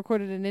week I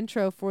recorded an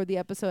intro for the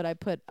episode I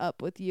put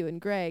up with you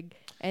and Greg,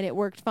 and it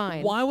worked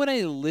fine. Why would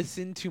I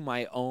listen to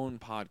my own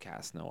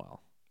podcast,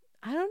 Noel?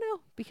 I don't know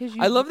because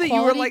you. I love that you were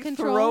quality like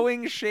control.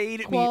 throwing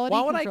shade at me. Quality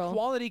Why would control. I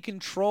quality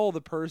control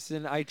the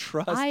person I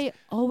trust I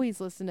always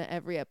listen to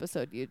every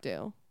episode you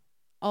do.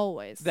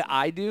 Always. that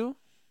I do?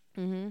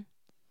 Mm-hmm.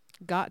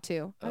 Got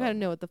to. I gotta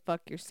know what the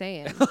fuck you're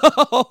saying.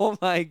 Oh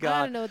my I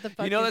gotta god. know what the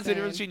fuck You know you're that's the saying.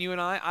 difference between you and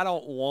I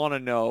don't want to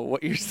know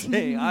what you're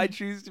saying. I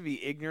choose to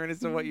be ignorant as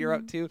to what you're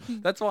up to.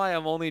 That's why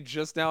I'm only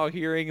just now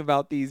hearing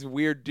about these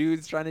weird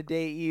dudes trying to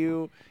date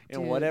you and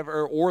Dude.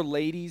 whatever, or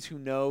ladies who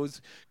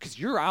knows, because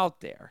you're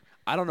out there.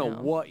 I don't know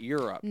No. what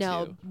you're up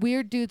No, to.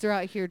 weird dudes are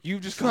out here You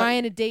just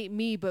trying to date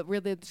me, but really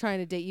they're trying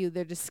to date you.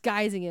 They're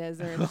disguising it as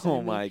they're interested Oh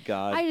in me. my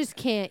god. I just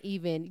can't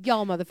even.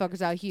 Y'all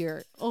motherfuckers out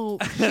here. Oh,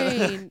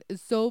 Shane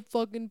is so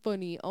fucking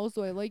funny.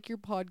 Also, I like your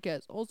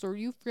podcast. Also, are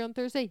you free on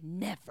Thursday?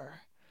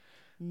 Never.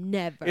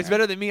 Never. It's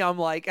better than me. I'm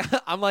like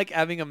I'm like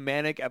having a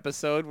manic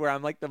episode where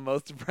I'm like the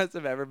most depressed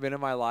I've ever been in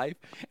my life,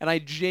 and I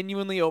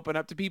genuinely open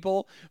up to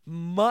people,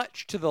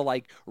 much to the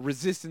like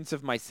resistance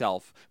of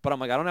myself. But I'm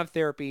like, I don't have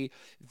therapy.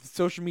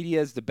 Social media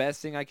is the best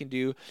thing I can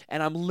do,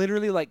 and I'm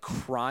literally like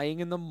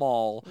crying in the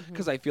mall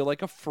because I feel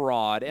like a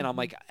fraud, and I'm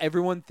like,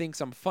 everyone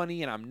thinks I'm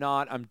funny, and I'm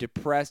not. I'm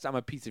depressed. I'm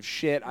a piece of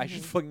shit. I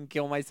should fucking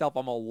kill myself.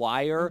 I'm a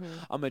liar.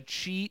 I'm a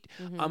cheat.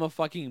 I'm a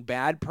fucking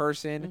bad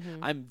person.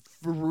 I'm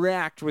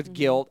racked with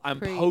guilt. I'm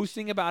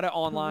posting about it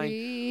online,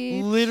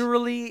 Preach.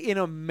 literally in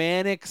a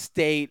manic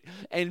state,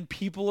 and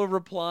people are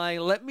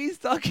replying, "Let me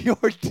suck your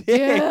dick."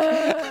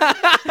 Yeah.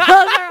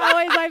 Those are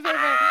always my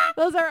favorite.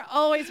 Those are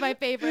always my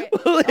favorite.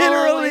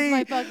 Literally, always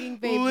my fucking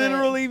favorite.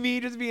 literally me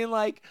just being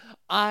like,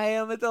 I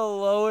am at the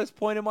lowest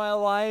point in my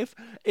life.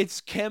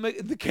 It's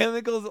the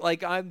chemicals.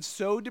 Like, I'm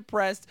so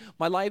depressed.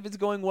 My life is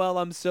going well.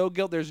 I'm so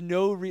guilty. There's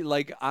no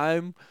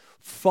I'm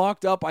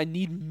fucked up. I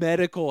need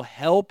medical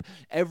help.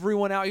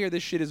 Everyone out here,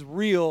 this shit is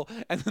real.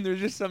 And then there's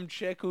just some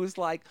chick who's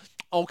like,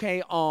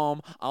 okay,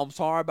 I'm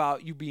sorry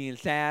about you being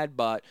sad,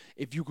 but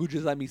if you could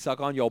just let me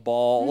suck on your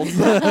balls.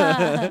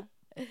 Oh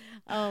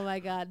my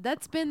God.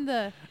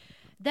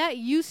 That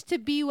used to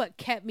be what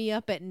kept me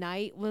up at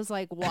night, was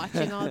like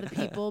watching all the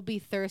people be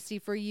thirsty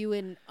for you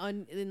in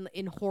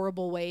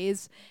horrible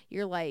ways.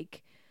 You're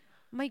like,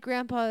 my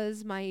grandpa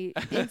is my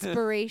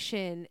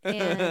inspiration,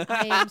 and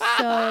I am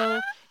so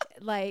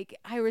like,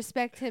 I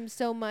respect him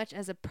so much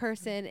as a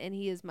person, and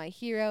he is my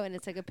hero. And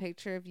it's like a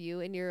picture of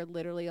you, and you're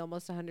literally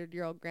almost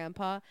 100-year-old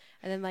grandpa,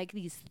 and then like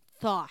these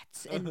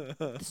thoughts and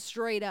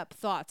straight up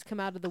thoughts come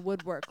out of the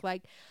woodwork,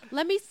 like,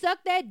 let me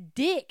suck that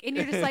dick, and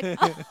you're just like,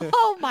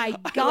 oh my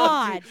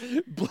God.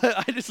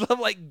 But I just love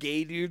like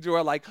gay dudes who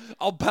are like,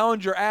 I'll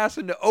pound your ass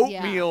into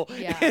oatmeal.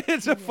 Yeah. And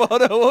it's a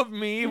photo of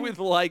me with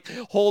like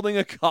holding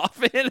a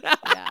coffin.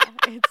 Yeah,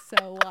 it's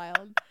so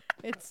wild.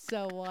 It's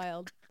so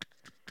wild.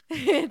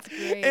 It's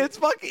great.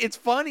 It's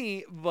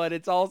funny, but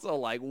it's also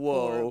like,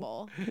 whoa.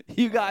 Horrible.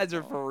 You guys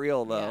are for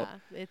real though.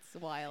 Yeah, it's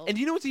wild. And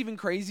you know what's even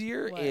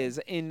crazier What? is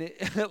in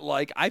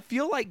like, I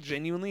feel like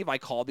genuinely if I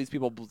called these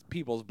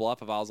people's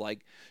bluff, if I was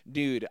like,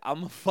 dude,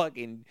 if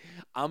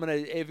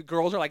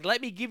girls are like,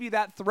 let me give you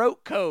that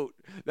throat coat,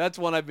 that's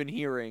what I've been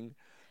hearing.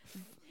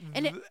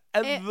 And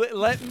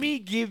let me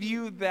give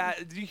you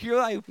that. Did you hear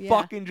what I Yeah.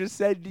 fucking just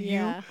said to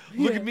Yeah.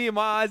 you? Look at me in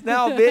my eyes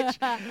now, bitch.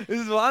 This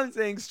is what I'm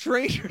saying.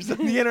 Strangers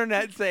on the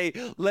internet say,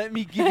 let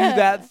me give you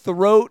that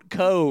throat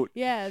coat.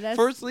 Yeah, that's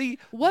Firstly,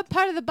 what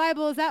part of the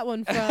Bible is that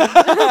one from? Is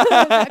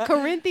that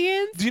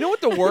Corinthians? do you know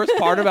what the worst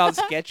part about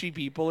sketchy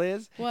people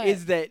is? What?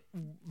 Is that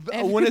when a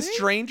Everything?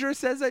 stranger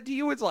says that to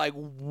you, it's like,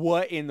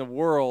 what in the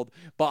world?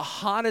 But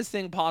hottest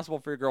thing possible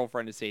for your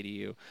girlfriend to say to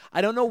you.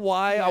 I don't know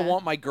why I Yeah.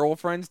 want my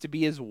girlfriends to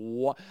be as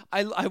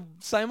I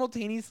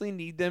simultaneously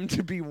need them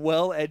to be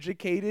well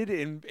educated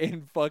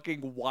and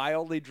fucking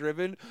wildly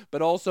driven,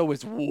 but also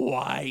as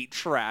white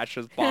trash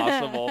as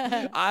possible.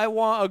 I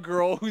want a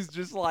girl who's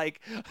just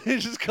like,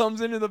 just comes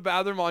into the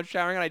bathroom while I'm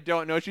showering and I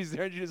don't know she's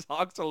there and she just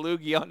hawks a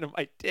loogie onto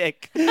my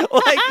dick.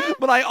 Like,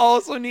 but I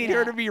also need her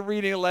Yeah. to be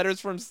reading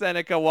letters from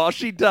Seneca while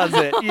she does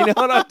it. You know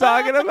what I'm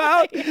talking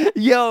about?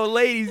 Yo,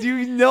 ladies,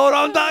 you know what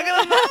I'm talking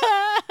about?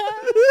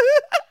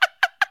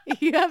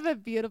 You have a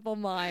beautiful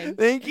mind.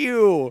 Thank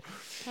you.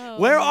 Oh,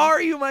 Where man.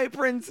 are you, my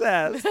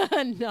princess?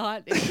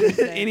 Not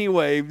existent.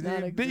 Anyway, Not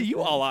you existent.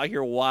 all out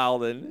here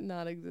wilding.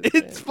 Not existent.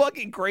 It's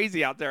fucking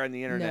crazy out there on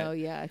the internet. No,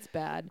 yeah, it's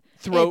bad.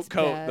 Throat It's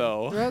coat, bad.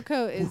 though. Throat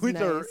coat is With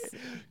nice. a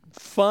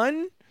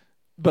fun,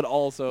 but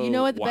also You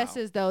know what the wow. best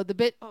is though?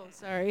 Oh,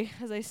 sorry.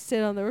 As I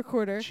sit on the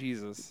recorder.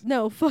 Jesus.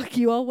 No, fuck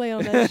you. I'll lay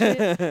on that shit.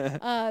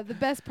 The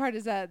best part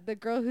is that the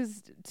girl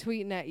who's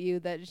tweeting at you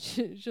that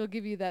she'll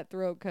give you that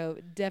throat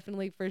coat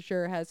definitely for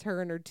sure has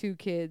her and her 2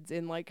 kids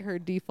in like her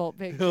default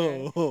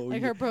picture.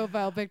 Like her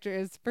profile picture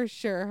is for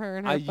sure her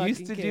and her I fucking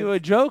used to kids. do a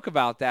joke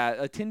about that,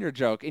 a Tinder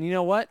joke. And you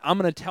know what? I'm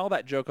going to tell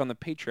that joke on the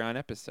Patreon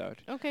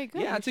episode. Okay,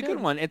 good. Yeah, you it's a good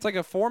should. one. It's like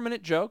a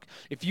 4-minute joke.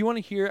 If you want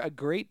to hear a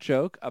great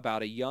joke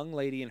about a young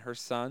lady and her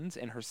sons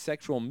and her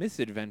sexual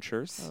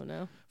misadventures, Oh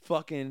no.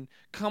 fucking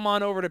come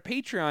on over to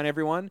Patreon,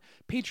 everyone.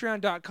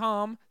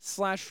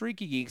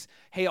 Patreon.com/freakygeeks.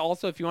 Hey,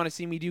 also, if you want to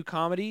see me do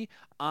comedy,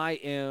 I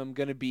am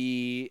going to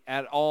be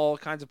at all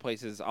kinds of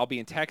places. I'll be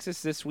in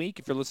Texas this week.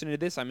 If you're listening to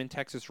this, I'm in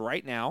Texas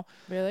right now.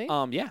 Really?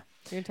 Yeah.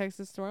 You're in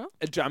Texas tomorrow?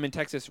 I'm in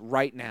Texas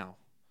right now.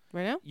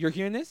 Right now? You're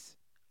hearing this?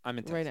 I'm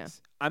in Texas. Right now.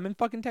 I'm in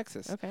fucking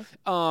Texas. Okay.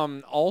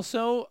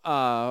 Also,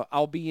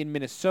 I'll be in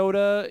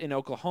Minnesota, in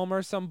Oklahoma,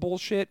 or some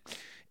bullshit.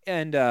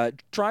 And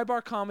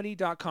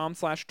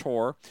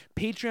drybarcomedy.com/tour,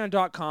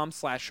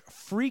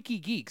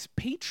 patreon.com/freakygeeks,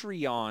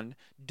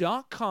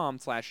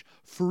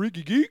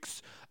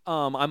 patreon.com/freakygeeks.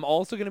 I'm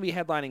also going to be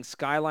headlining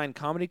Skyline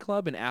Comedy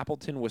Club in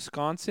Appleton,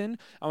 Wisconsin.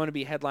 I'm going to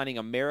be headlining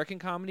American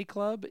Comedy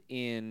Club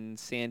in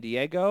San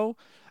Diego.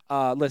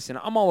 Listen,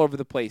 I'm all over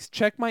the place.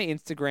 Check my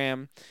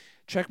Instagram.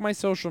 Check my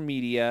social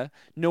media.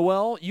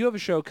 Noelle, you have a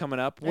show coming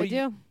up. I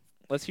do.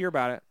 Let's hear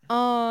about it.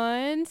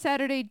 On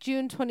Saturday,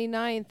 June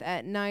 29th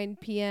at 9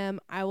 p.m.,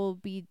 I will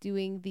be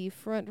doing the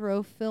front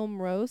row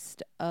film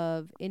roast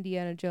of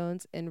Indiana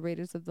Jones and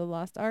Raiders of the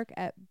Lost Ark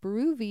at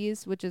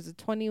Broovies, which is a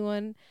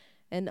 21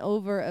 and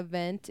over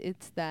event.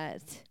 It's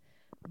that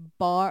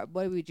bar.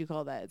 What would you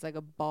call that? It's like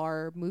a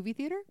bar movie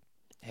theater.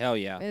 Hell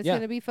yeah. It's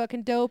going to be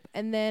fucking dope.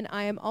 And then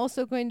I am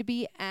also going to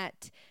be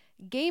at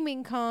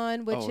Gaming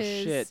Con, which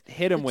is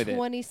hit 'em with it.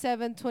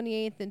 27th,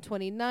 28th, and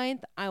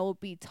 29th. I will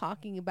be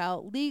talking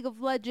about League of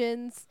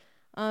Legends.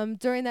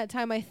 During that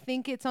time, I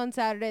think it's on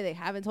Saturday. They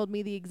haven't told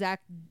me the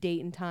exact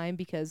date and time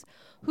because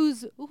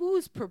who's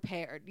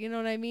prepared? You know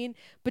what I mean?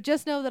 But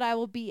just know that I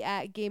will be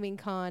at Gaming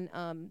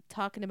Con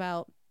talking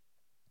about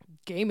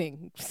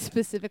gaming,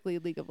 specifically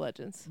League of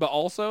Legends. But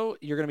also,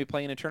 you're going to be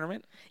playing a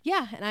tournament?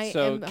 Yeah, and I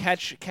So am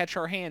catch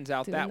our hands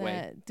out that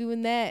way.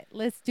 Doing that.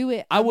 Let's do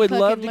it. I would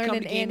love to fucking come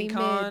to learning Gaming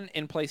Con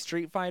and play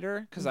Street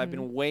Fighter because I've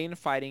been way into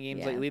fighting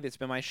games Yeah. lately. That's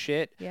been my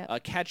shit.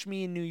 Yep. Catch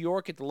me in New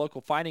York at the local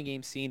fighting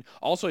game scene.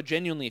 Also,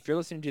 genuinely, if you're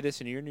listening to this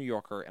and you're a New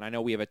Yorker, and I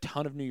know we have a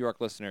ton of New York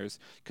listeners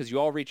because you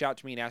all reach out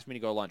to me and ask me to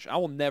go to lunch. I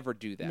will never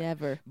do that.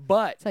 Never.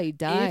 But That's how you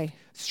die.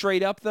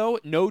 straight up, though,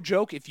 no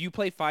joke, if you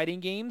play fighting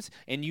games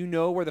and you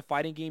know where the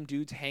fighting game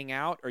dudes hang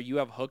out or you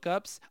have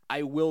hookups,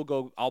 I will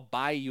go. I'll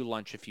buy you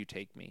lunch if you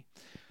take me.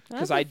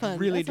 Because I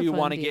really do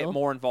want to get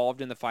more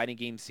involved in the fighting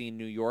game scene in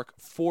New York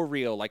for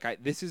real. Like,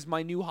 this is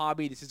my new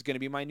hobby. This is going to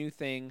be my new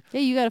thing.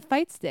 Yeah, you got a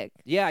fight stick.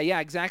 Yeah,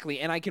 exactly.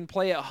 And I can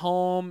play at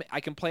home. I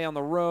can play on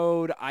the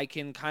road. I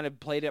can kind of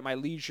play it at my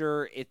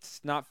leisure.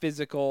 It's not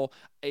physical.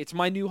 It's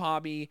my new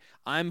hobby.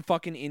 I'm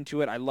fucking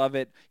into it. I love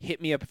it.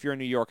 Hit me up if you're in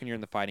New York and you're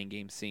in the fighting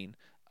game scene.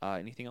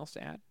 Anything else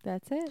to add?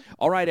 That's it.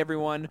 All right,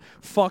 everyone.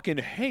 Fucking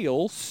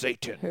hail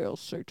Satan. Hail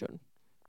Satan.